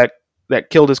quarterback.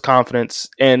 That killed his confidence.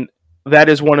 And that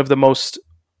is one of the most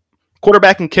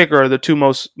quarterback and kicker are the two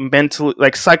most mentally,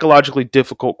 like psychologically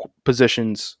difficult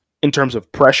positions in terms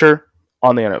of pressure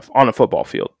on a football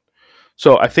field.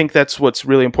 So I think that's what's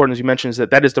really important, as you mentioned, is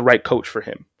that is the right coach for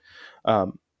him,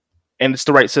 and it's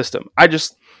the right system.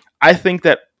 I think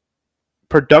that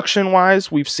production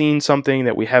wise, we've seen something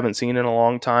that we haven't seen in a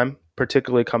long time,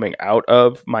 particularly coming out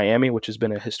of Miami, which has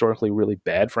been a historically really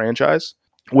bad franchise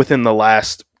within the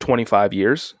last 25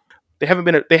 years. They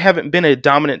haven't been a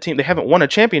dominant team. They haven't won a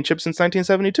championship since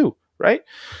 1972, right?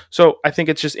 So I think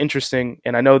it's just interesting,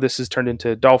 and I know this has turned into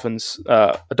a Dolphins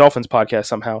podcast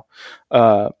somehow.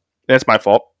 That's my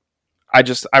fault.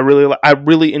 I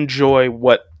really enjoy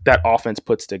what that offense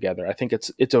puts together. I think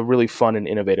it's a really fun and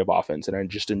innovative offense, and I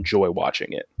just enjoy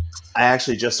watching it. I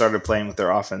actually just started playing with their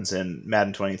offense in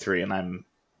Madden 23, and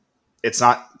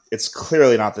it's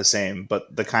clearly not the same,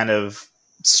 but the kind of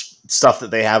stuff that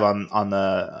they have on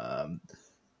the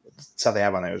stuff they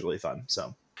have on there is really fun.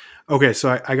 So, okay,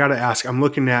 so I got to ask. I'm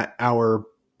looking at our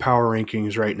power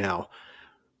rankings right now.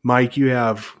 Mike, you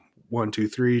have 1, 2,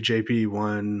 3. JP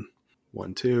 1,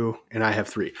 1, 2, and I have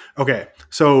 3. Okay,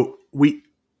 so we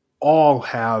all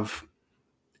have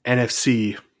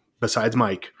NFC besides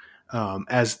Mike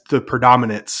as the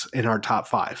predominance in our top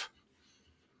 5.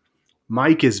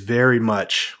 Mike is very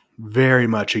much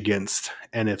against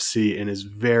NFC and is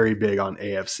very big on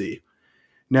AFC.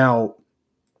 Now,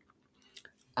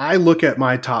 I look at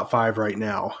my top 5 right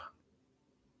now,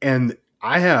 and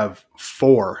I have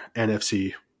 4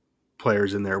 NFC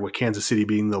players in there, with Kansas City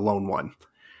being the lone one.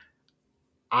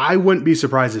 I wouldn't be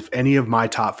surprised if any of my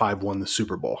top 5 won the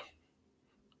Super Bowl.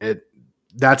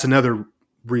 That's another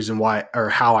reason why, or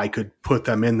how I could put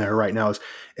them in there right now, is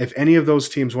if any of those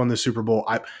teams won the Super Bowl.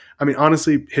 I mean,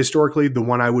 honestly, historically, the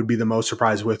one I would be the most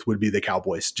surprised with would be the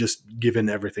Cowboys, just given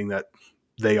everything that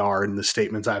they are and the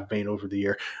statements I've made over the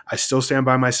year. I still stand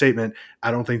by my statement.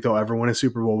 I don't think they'll ever win a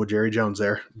Super Bowl with Jerry Jones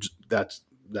there. That's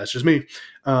just me.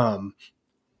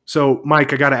 So,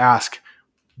 Mike, I got to ask,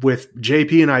 with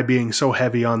JP and I being so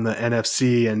heavy on the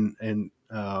NFC and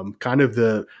kind of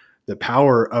the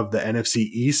power of the NFC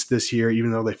East this year,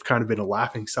 even though they've kind of been a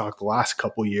laughingstock the last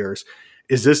couple years,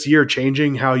 is this year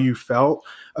changing how you felt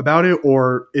about it,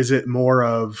 or is it more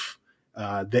of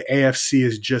the AFC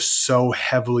is just so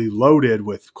heavily loaded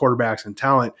with quarterbacks and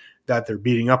talent that they're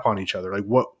beating up on each other?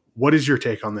 Like, what is your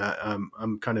take on that?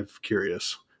 I'm kind of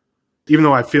curious, even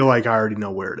though I feel like I already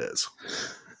know where it is.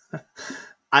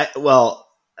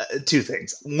 Two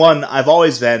things. One, I've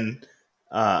always been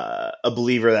a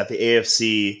believer that the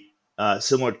AFC,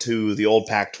 similar to the old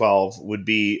Pac-12, would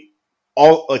be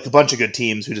all like a bunch of good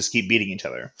teams who just keep beating each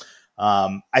other.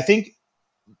 I think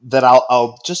that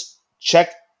I'll just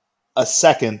check a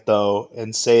second though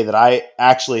and say that I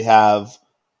actually have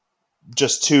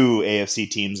just 2 AFC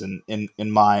teams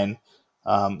in mind,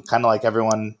 kind of like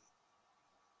everyone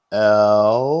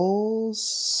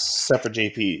else except for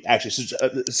JP. Actually,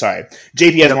 sorry,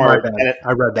 JP has more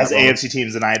I read that AFC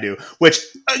teams than I do, which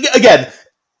again,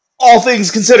 all things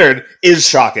considered, is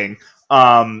shocking.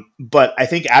 But I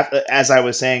think as I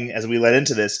was saying, as we led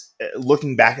into this,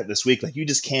 looking back at this week, like you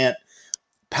just can't.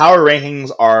 Power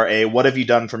rankings are a "what have you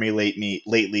done for me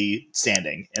lately"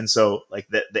 standing, and so like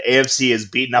the AFC is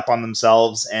beating up on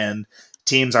themselves, and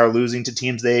teams are losing to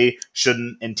teams they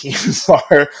shouldn't, and teams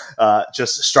are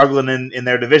just struggling in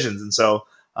their divisions, and so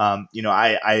I'm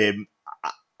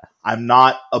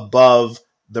not above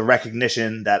the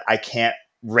recognition that I can't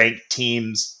rank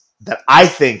teams that I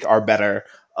think are better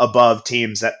above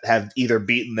teams that have either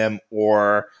beaten them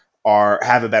or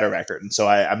have a better record. And so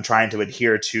I'm trying to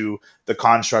adhere to the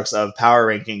constructs of power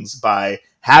rankings by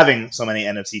having so many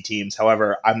NFC teams.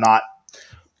 However, I'm not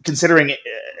considering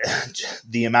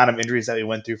the amount of injuries that we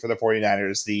went through for the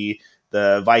 49ers, the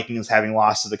Vikings having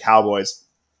lost to the Cowboys.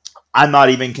 I'm not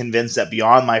even convinced that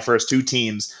beyond my first 2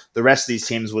 teams, the rest of these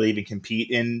teams will even compete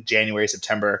in January,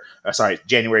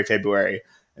 February.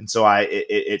 And so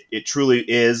it truly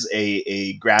is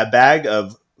a grab bag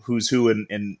of who's who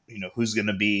and who's going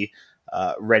to be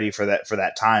ready for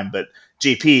that time. But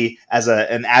JP, as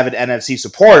an avid NFC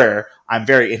supporter, I'm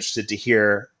very interested to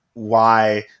hear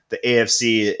why the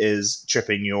AFC is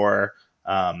tripping your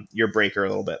breaker a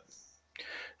little bit.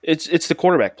 It's the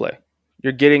quarterback play.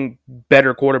 You're getting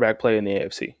better quarterback play in the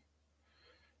AFC.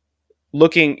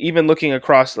 Looking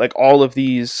across like all of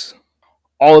these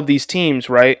teams,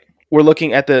 right? We're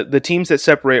looking at the teams that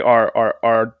separate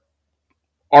our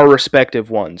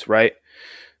respective ones, right?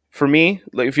 For me,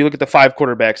 like if you look at the 5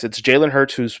 quarterbacks, it's Jalen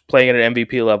Hurts, who's playing at an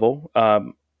MVP level,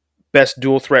 best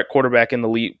dual threat quarterback in the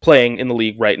league, playing in the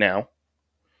league right now.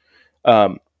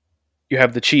 You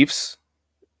have the Chiefs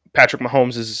Patrick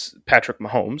Mahomes is Patrick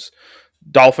Mahomes.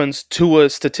 Dolphins, Tua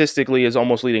statistically is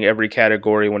almost leading every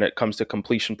category when it comes to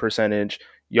completion percentage,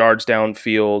 yards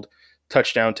downfield,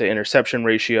 touchdown to interception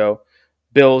ratio.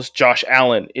 Bills, Josh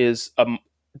Allen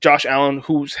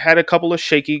who's had a couple of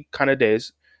shaky kind of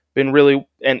days,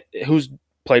 who's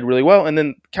played really well. And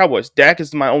then Cowboys, Dak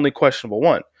is my only questionable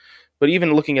one. But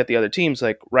even looking at the other teams,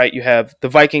 like, right, you have the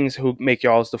Vikings who make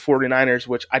y'all as the 49ers,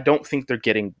 which I don't think they're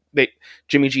getting.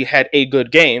 Jimmy G had a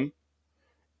good game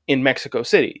in Mexico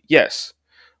City, yes.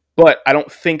 But I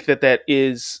don't think that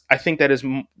is, I think that is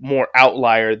more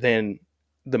outlier than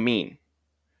the mean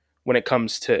when it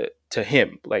comes to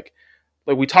him. Like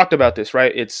we talked about this,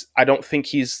 right? I don't think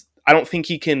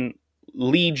he can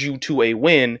lead you to a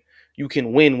win. You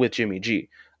can win with Jimmy G.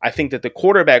 I think that the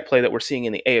quarterback play that we're seeing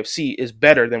in the AFC is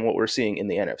better than what we're seeing in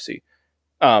the NFC.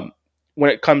 When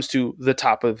it comes to the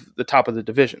top of the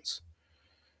divisions,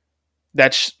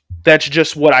 that's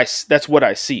just what I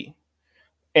see.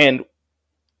 And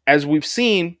as we've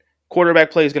seen, quarterback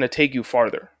play is going to take you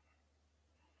farther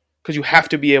because you have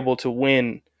to be able to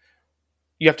win.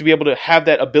 You have to be able to have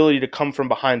that ability to come from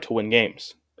behind to win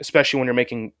games, especially when you're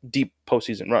making deep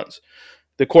postseason runs.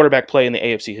 The quarterback play in the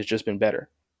AFC has just been better.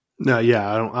 No,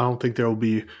 yeah, I don't think there will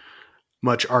be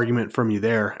much argument from you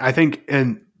there. I think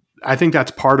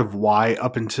that's part of why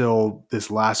up until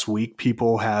this last week,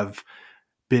 people have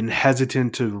been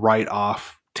hesitant to write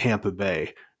off Tampa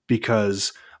Bay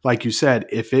because, like you said,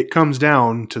 if it comes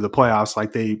down to the playoffs,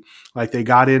 like they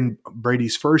got in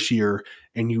Brady's first year,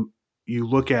 and you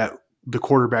look at the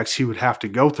quarterbacks he would have to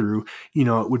go through,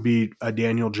 it would be a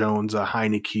Daniel Jones, a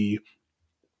Heineke,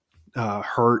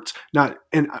 Hurts,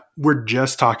 and we're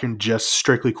just talking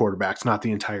strictly quarterbacks, not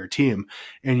the entire team.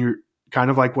 And you're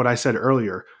kind of like what I said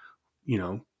earlier,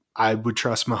 I would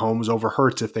trust Mahomes over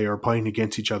Hurts if they are playing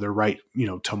against each other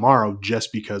tomorrow,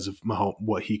 just because of Mahomes,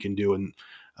 what he can do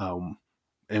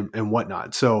and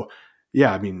whatnot. So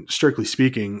yeah, I mean, strictly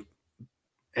speaking,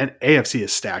 and AFC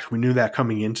is stacked. We knew that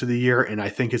coming into the year, and I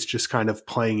think it's just kind of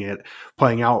playing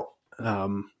out.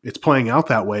 It's playing out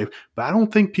that way, but I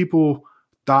don't think people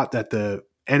thought that the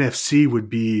NFC would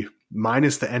be,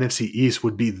 minus the NFC East,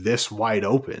 would be this wide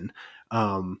open.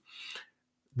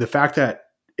 The fact that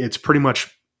it's pretty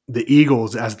much the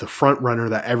Eagles as the front runner,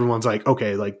 that everyone's like,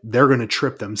 okay, like they're going to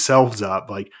trip themselves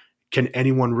up. Like, can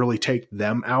anyone really take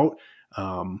them out?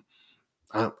 I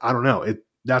don't know.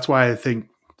 That's why I think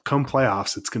come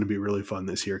playoffs, it's going to be really fun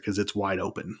this year because it's wide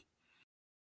open.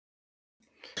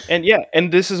 And yeah,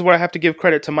 and this is where I have to give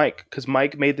credit to Mike, because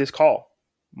Mike made this call.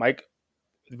 Mike,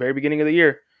 at the very beginning of the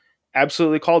year,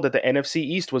 absolutely called that the NFC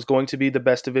East was going to be the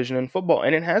best division in football,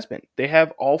 and it has been. They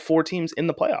have all 4 teams in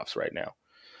the playoffs right now.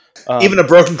 Even a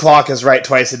broken clock is right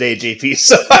twice a day, JP.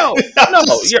 So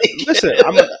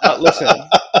listen.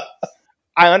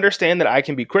 I understand that I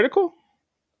can be critical.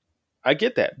 I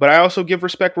get that, but I also give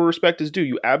respect where respect is due.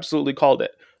 You absolutely called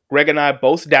it. Greg and I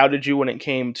both doubted you when it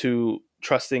came to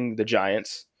trusting the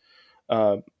Giants.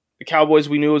 The Cowboys,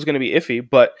 we knew it was going to be iffy,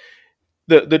 but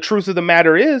the truth of the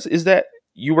matter is that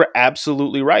you were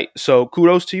absolutely right. So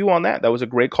kudos to you on that. That was a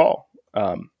great call.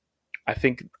 I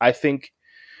think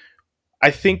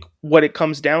what it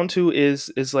comes down to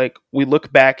is like, we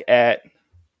look back at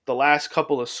the last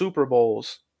couple of Super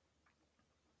Bowls.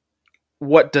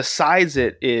 What decides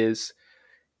it is,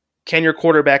 can your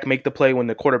quarterback make the play when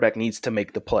the quarterback needs to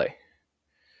make the play?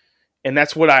 And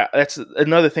that's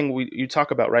another thing you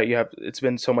talk about, right? It's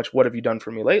been so much, what have you done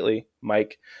for me lately,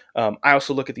 Mike? I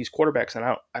also look at these quarterbacks, and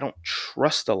I don't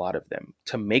trust a lot of them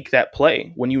to make that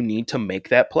play when you need to make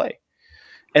that play.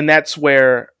 And that's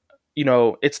where,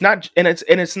 it's not, and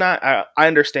it's not, I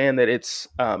understand that it's,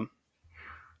 I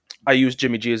use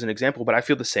Jimmy G as an example, but I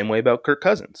feel the same way about Kirk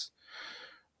Cousins,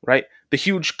 right? The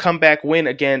huge comeback win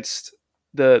against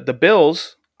the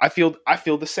Bills, I feel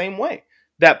the same way.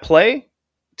 That play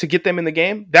to get them in the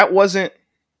game, that wasn't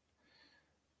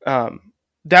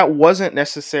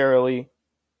necessarily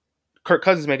Kirk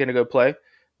Cousins making a good play.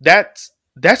 That's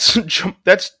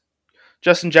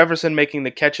Justin Jefferson making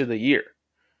the catch of the year,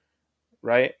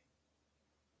 right?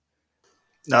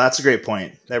 No, that's a great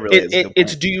point. That really is a good point.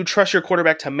 It's, do you trust your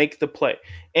quarterback to make the play?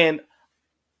 And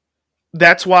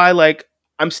that's why, like,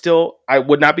 I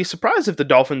would not be surprised if the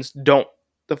Dolphins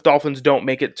don't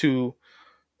make it to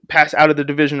pass out of the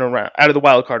division round, out of the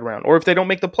wild card round, or if they don't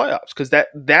make the playoffs, because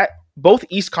that both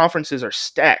East conferences are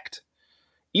stacked.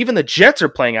 Even the Jets are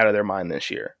playing out of their mind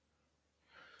this year.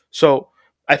 So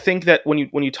I think that when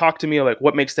you talk to me like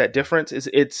what makes that difference is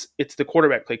it's the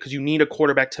quarterback play, because you need a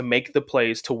quarterback to make the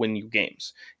plays to win you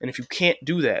games. And if you can't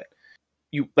do that,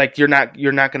 you're not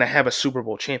going to have a Super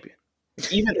Bowl champion.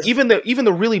 Even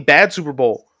the really bad Super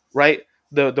Bowl right?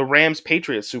 The Rams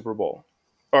Patriots Super Bowl,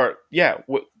 or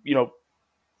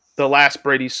the last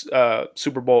Brady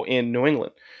Super Bowl in New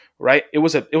England, right? It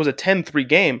was a 10-3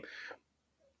 game,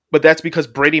 but that's because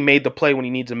Brady made the play when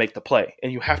he needs to make the play,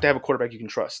 and you have to have a quarterback you can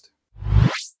trust.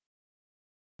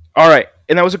 All right,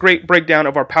 and that was a great breakdown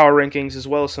of our power rankings as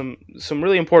well as some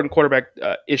really important quarterback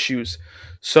issues.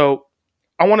 So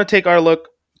I want to take our look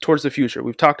towards the future.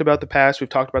 We've talked about the past, we've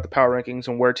talked about the power rankings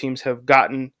and where teams have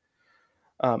gotten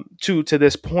to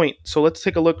this point. So let's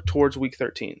take a look towards Week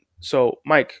 13. So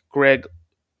Mike, Greg,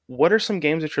 what are some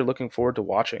games that you're looking forward to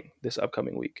watching this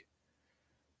upcoming week?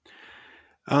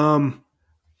 Right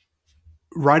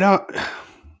out,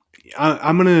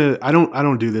 I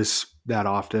don't do this that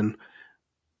often,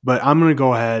 but I'm gonna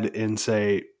go ahead and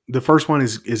say the first one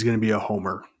is going to be a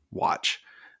homer watch.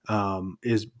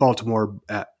 Is Baltimore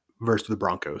versus the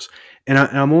Broncos, and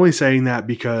I'm only saying that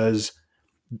because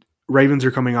Ravens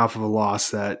are coming off of a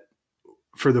loss that,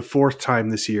 for the fourth time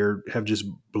this year, have just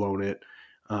blown it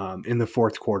in the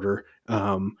fourth quarter.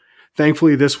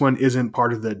 Thankfully, this one isn't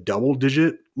part of the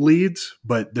double-digit leads,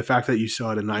 but the fact that you still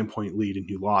had a 9-point lead and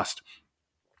you lost.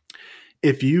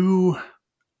 I'm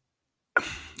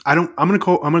gonna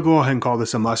go ahead and call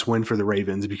this a must-win for the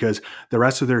Ravens because the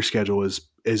rest of their schedule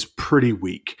is pretty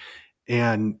weak,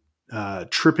 and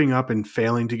tripping up and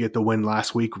failing to get the win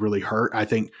last week really hurt. I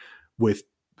think with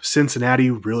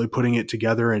Cincinnati really putting it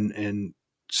together and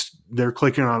they're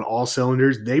clicking on all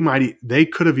cylinders, they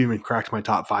could have even cracked my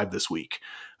top 5 this week.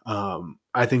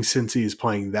 I think Cincy is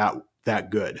playing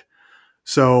that good.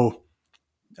 So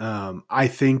I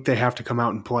think they have to come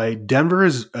out and play. Denver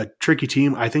is a tricky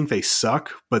team. I think they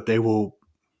suck, but they will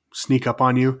sneak up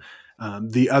on you.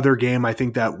 The other game I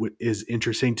think that is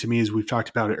interesting to me, as we've talked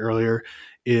about it earlier,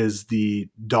 is the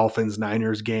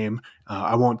Dolphins-Niners game.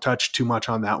 I won't touch too much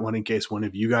on that one in case one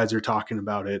of you guys are talking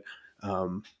about it.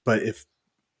 But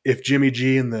if Jimmy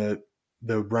G and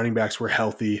the running backs were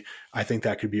healthy, I think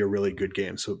that could be a really good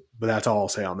game. But that's all I'll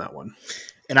say on that one.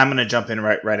 And I'm going to jump in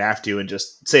right after you and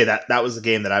just say that was the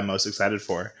game that I'm most excited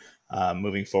for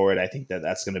moving forward. I think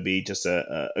that's going to be just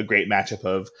a great matchup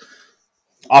of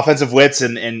offensive wits,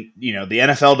 and the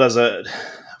NFL does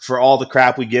for all the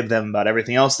crap we give them about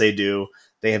everything else they do,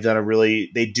 they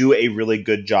do a really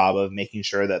good job of making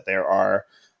sure that there are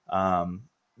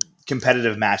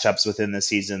competitive matchups within the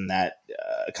season that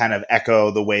kind of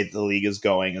echo the way the league is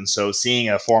going. And so seeing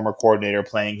a former coordinator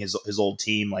playing his old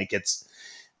team, like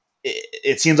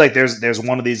it seems like there's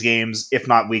one of these games, if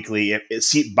not weekly,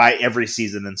 by every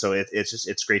season. And so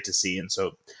it's great to see. And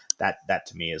so that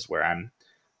to me is where I'm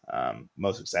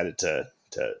most excited to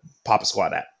pop a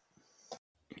squad at.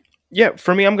 Yeah,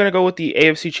 for me, I'm going to go with the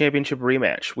AFC Championship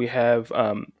rematch. We have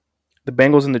the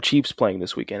Bengals and the Chiefs playing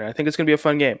this weekend. I think it's going to be a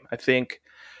fun game. I think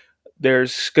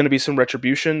there's going to be some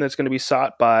retribution that's going to be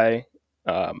sought by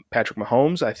Patrick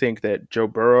Mahomes. I think that Joe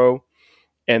Burrow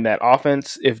and that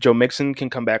offense, if Joe Mixon can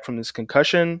come back from this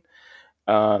concussion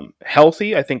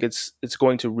healthy, I think it's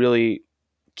going to really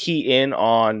key in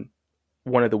on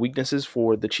one of the weaknesses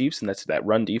for the Chiefs, and that's that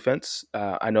run defense.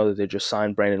 I know that they just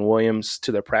signed Brandon Williams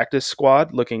to their practice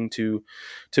squad, looking to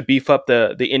beef up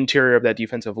the interior of that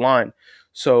defensive line.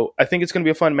 So I think it's going to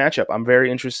be a fun matchup. I'm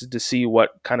very interested to see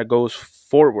what kind of goes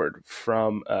forward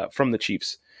from the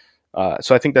Chiefs.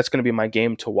 So I think that's going to be my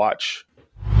game to watch.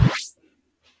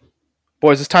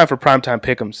 Boys, it's time for primetime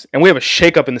pick'ems, and we have a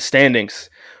shakeup in the standings.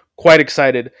 Quite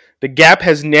excited. The gap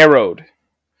has narrowed.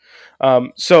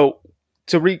 So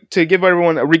to give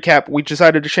everyone a recap, we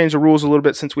decided to change the rules a little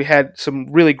bit since we had some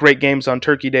really great games on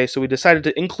Turkey Day. So we decided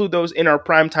to include those in our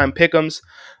primetime pick'ems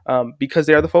because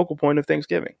they are the focal point of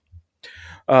Thanksgiving.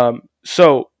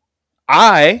 So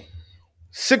I,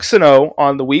 6-0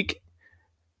 on the week,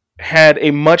 had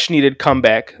a much-needed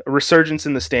comeback, a resurgence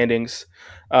in the standings.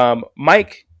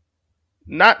 Mike,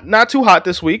 not too hot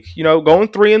this week, going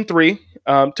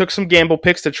 3-3. Took some gamble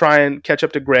picks to try and catch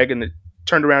up to Greg, and it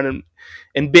turned around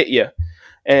and bit you.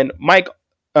 And Mike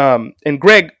and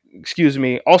Greg,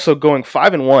 also going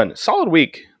 5-1. Solid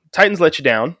week. Titans let you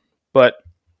down, but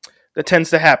that tends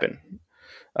to happen.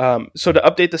 So to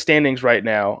update the standings right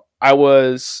now, I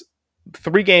was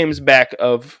 4 games back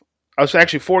of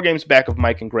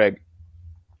Mike and Greg.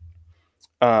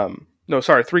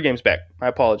 3 games back. My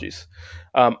apologies.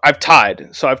 I've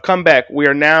tied. So I've come back. We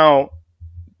are now,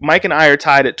 Mike and I are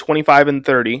tied at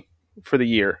 25-30 for the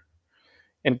year.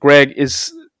 And Greg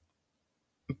is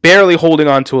barely holding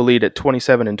on to a lead at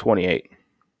 27-28.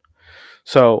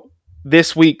 So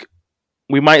this week,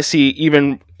 we might see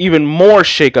even more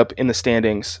shakeup in the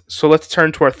standings. So let's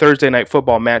turn to our Thursday night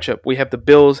football matchup. We have the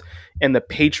Bills and the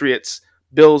Patriots.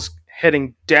 Bills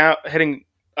heading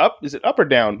up. Is it up or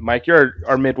down? Mike, you're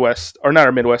our Midwest, or not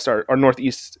our Midwest, our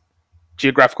Northeast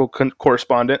geographical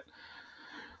correspondent.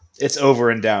 It's over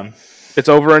and down. It's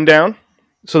over and down.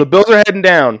 So the Bills are heading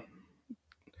down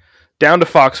to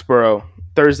Foxborough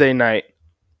Thursday night.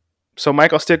 So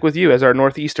Mike, I'll stick with you as our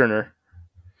Northeasterner.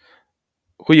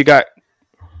 Who you got?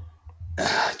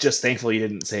 Just thankful you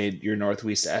didn't say you're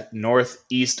northeast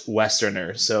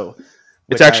westerner. So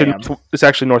It's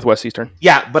actually Northwest Eastern.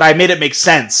 Yeah, but I made it make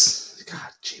sense. God,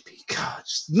 JP, God,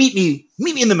 just meet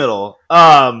me in the middle.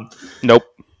 Nope.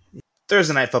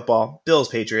 Thursday night football, Bills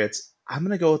Patriots. I'm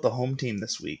gonna go with the home team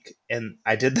this week, and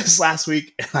I did this last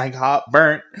week, and I got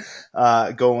burnt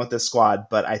going with this squad.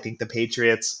 But I think the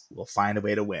Patriots will find a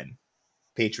way to win.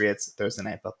 Patriots Thursday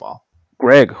night football.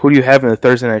 Greg, who do you have in the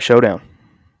Thursday night showdown?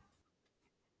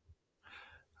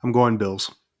 I'm going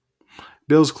Bills.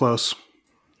 Bills close.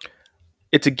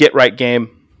 It's a get right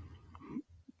game.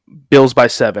 Bills by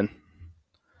 7.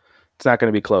 It's not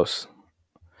going to be close.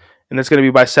 And it's going to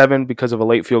be by 7 because of a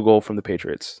late field goal from the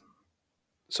Patriots.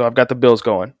 So I've got the Bills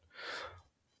going.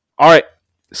 All right.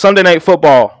 Sunday night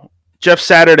football. Jeff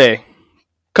Saturday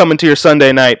coming to your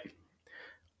Sunday night.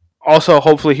 Also,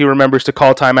 hopefully he remembers to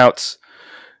call timeouts.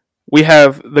 We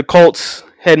have the Colts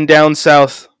heading down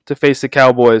south to face the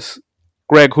Cowboys.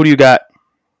 Greg, who do you got?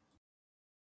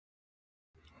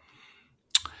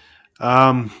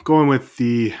 Going with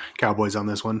the Cowboys on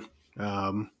this one.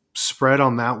 Spread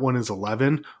on that one is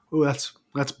 11. Oh,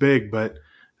 that's big, but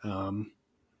yeah,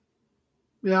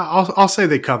 I'll say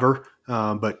they cover,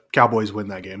 but Cowboys win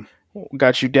that game.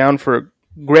 Got you down for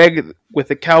Greg with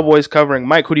the Cowboys covering.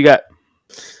 Mike, who do you got?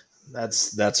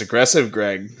 That's aggressive,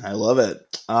 Greg. I love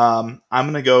it. I'm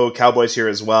gonna go Cowboys here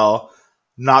as well,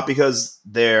 not because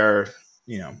they're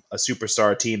a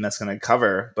superstar team that's going to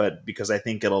cover, but because I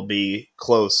think it'll be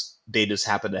close. They just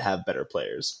happen to have better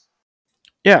players.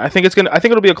 Yeah, I think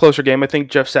it'll be a closer game. I think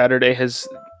Jeff Saturday has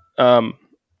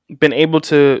been able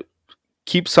to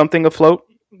keep something afloat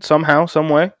somehow, some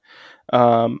way,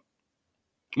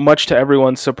 much to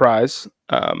everyone's surprise.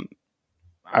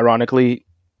 Ironically,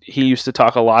 he used to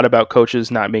talk a lot about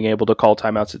coaches not being able to call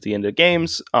timeouts at the end of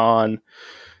games on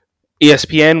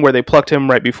ESPN, where they plucked him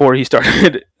right before he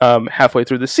started halfway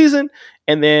through the season,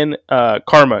 and then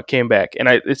karma came back, and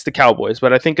it's the Cowboys.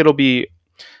 But I think it'll be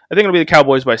the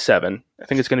Cowboys by 7. I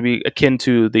think it's going to be akin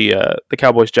to the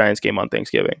Cowboys Giants game on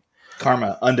Thanksgiving.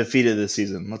 Karma undefeated this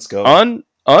season. Let's go.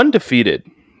 Undefeated.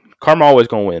 Karma always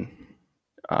going to win.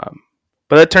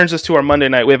 But that turns us to our Monday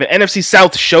night. We have an NFC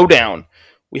South showdown.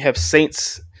 We have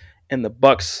Saints and the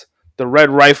Bucks, the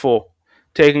Red Rifle,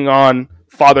 taking on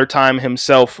Father Time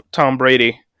himself, Tom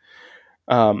Brady.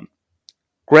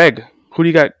 Greg, who do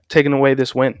you got taking away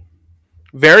this win?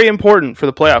 Very important for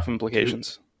the playoff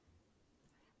implications.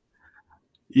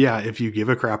 Yeah, if you give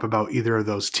a crap about either of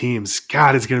those teams,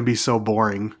 God, it's going to be so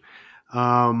boring.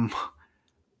 I'm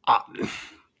going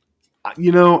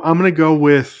to go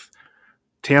with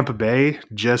Tampa Bay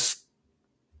just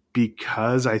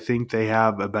because I think they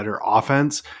have a better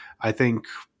offense. I think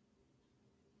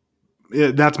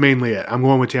that's mainly it. I'm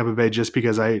going with Tampa Bay just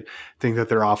because I think that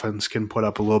their offense can put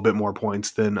up a little bit more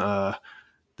points than the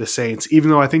Saints,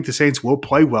 even though I think the Saints will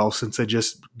play well since they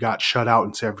just got shut out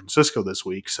in San Francisco this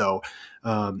week. So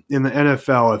in the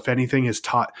NFL, if anything is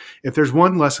taught, if there's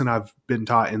one lesson I've been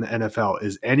taught in the NFL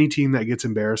is any team that gets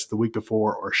embarrassed the week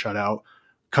before or shut out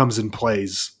comes and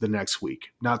plays the next week.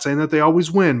 Not saying that they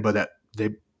always win, but that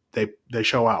they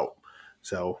show out.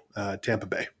 So Tampa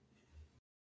Bay.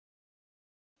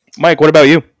 Mike, what about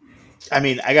you? I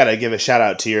mean, I gotta give a shout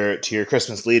out to your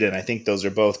Christmas lead-in. I think those are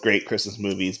both great Christmas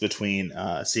movies. Between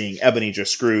seeing Ebenezer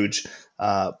Scrooge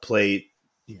play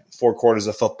 4 quarters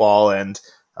of football and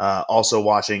also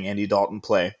watching Andy Dalton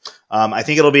play, I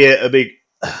think it'll be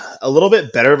a little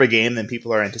bit better of a game than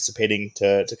people are anticipating.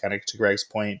 To Greg's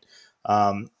point,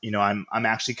 I'm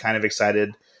actually kind of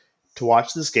excited to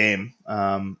watch this game,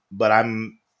 but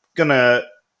I'm gonna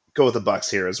go with the Bucs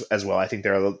here as well. I think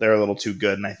they're a little too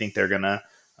good, and I think they're gonna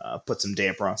put some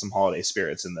damper on some holiday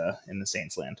spirits in the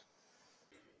Saints land.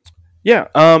 Yeah,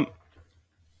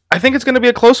 I think it's going to be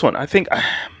a close one. I think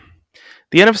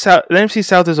the NFC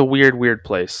South is a weird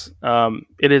place.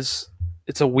 It's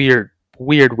a weird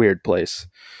place.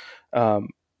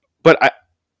 But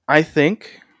I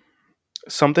think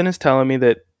something is telling me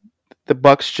that the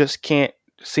Bucs just can't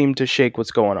seem to shake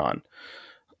what's going on.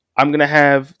 I'm going to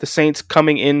have the Saints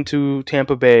coming into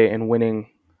Tampa Bay and winning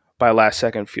by a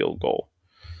last-second field goal.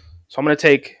 So I'm going to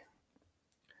take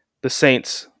the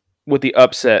Saints with the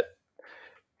upset.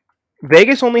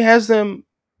 Vegas only has Tampa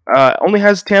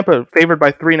favored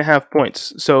by 3.5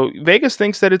 points. So Vegas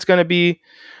thinks that it's going to be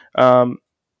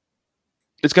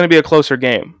it's going to be a closer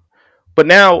game. But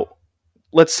now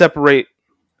let's separate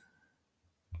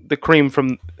the cream of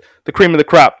the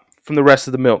crop from the rest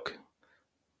of the milk.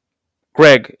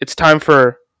 Greg, it's time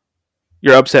for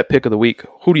your upset pick of the week.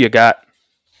 Who do you got?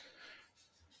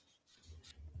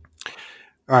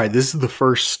 All right, this is the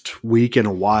first week in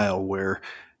a while where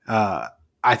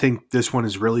I think this one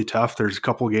is really tough. There's a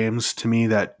couple games to me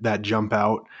that jump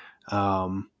out,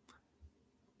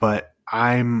 but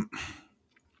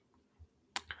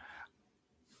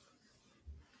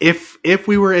if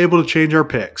we were able to change our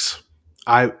picks,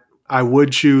 I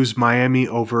would choose Miami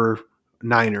over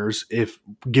Niners if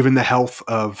given the health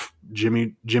of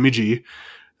Jimmy G.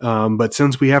 But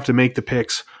since we have to make the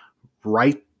picks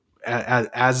right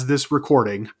as this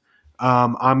recording,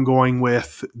 I'm going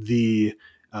with the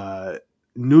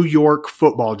New York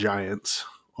Football Giants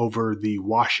over the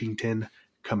Washington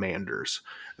Commanders.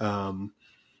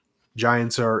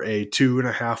 Giants are a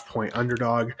 2.5 point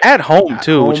underdog at home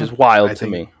too, which is wild to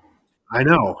me. I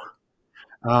know,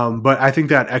 but I think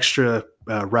that extra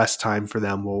rest time for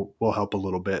them will help a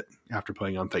little bit after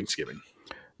playing on Thanksgiving.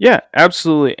 Yeah,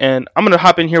 absolutely. And I'm going to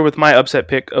hop in here with my upset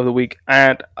pick of the week.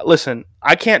 And listen,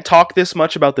 I can't talk this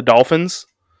much about the Dolphins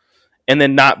and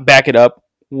then not back it up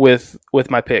with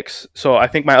my picks. So I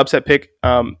think my upset pick,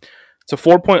 it's a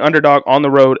 4-point underdog on the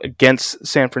road against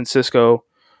San Francisco.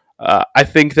 I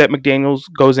think that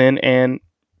McDaniels goes in and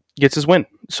gets his win.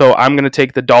 So I'm going to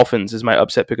take the Dolphins as my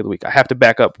upset pick of the week. I have to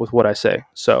back up with what I say.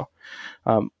 So,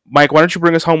 Mike, why don't you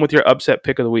bring us home with your upset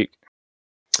pick of the week?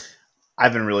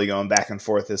 I've been really going back and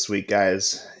forth this week,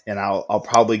 guys, and I'll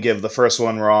probably give the first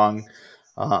one wrong.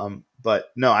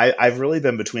 But no, I've really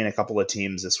been between a couple of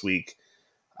teams this week.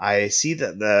 I see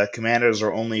that the Commanders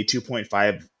are only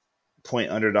 2.5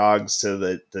 point underdogs to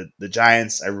the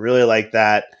Giants. I really like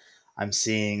that. I'm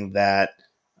seeing that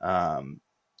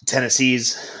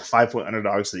Tennessee's 5-point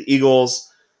underdogs to the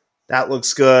Eagles. That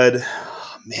looks good.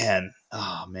 Oh,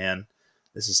 man,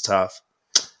 this is tough.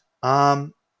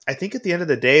 I think at the end of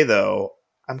the day, though,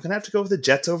 I'm gonna have to go with the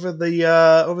Jets over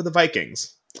the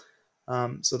Vikings.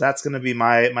 So that's gonna be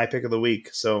my pick of the week.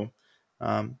 So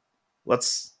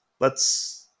let's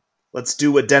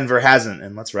do what Denver hasn't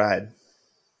and let's ride.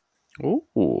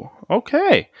 Ooh,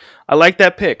 okay. I like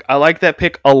that pick. I like that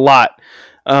pick a lot.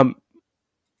 And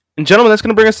gentlemen, that's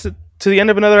gonna bring us to the end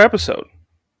of another episode.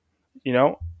 You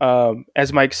know,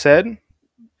 as Mike said,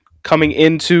 coming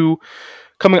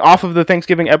off of the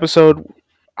Thanksgiving episode,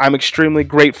 I'm extremely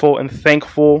grateful and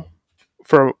thankful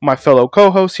for my fellow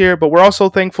co-hosts here, but we're also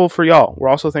thankful for y'all. We're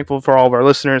also thankful for all of our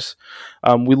listeners.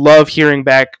 We love hearing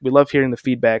back. We love hearing the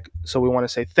feedback. So we want to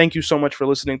say thank you so much for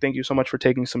listening. Thank you so much for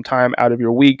taking some time out of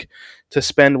your week to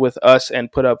spend with us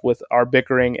and put up with our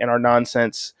bickering and our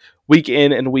nonsense week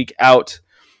in and week out.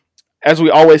 As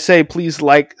we always say, please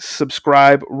like,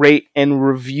 subscribe, rate, and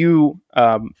review.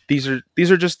 These are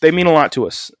just, they mean a lot to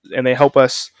us, and they help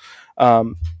us.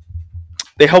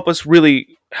 They help us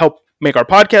really help make our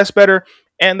podcast better,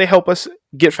 and they help us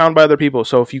get found by other people.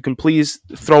 So if you can please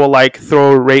throw a like,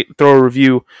 throw a rate, throw a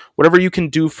review, whatever you can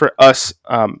do for us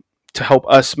to help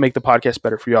us make the podcast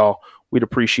better for y'all, we'd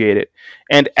appreciate it.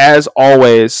 And as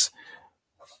always,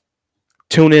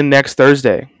 tune in next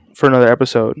Thursday for another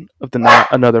episode of the Not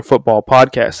Another Football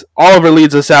Podcast. Oliver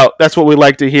leads us out. That's what we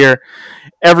like to hear.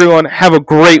 Everyone, have a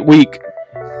great week.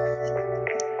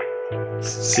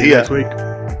 See you next week.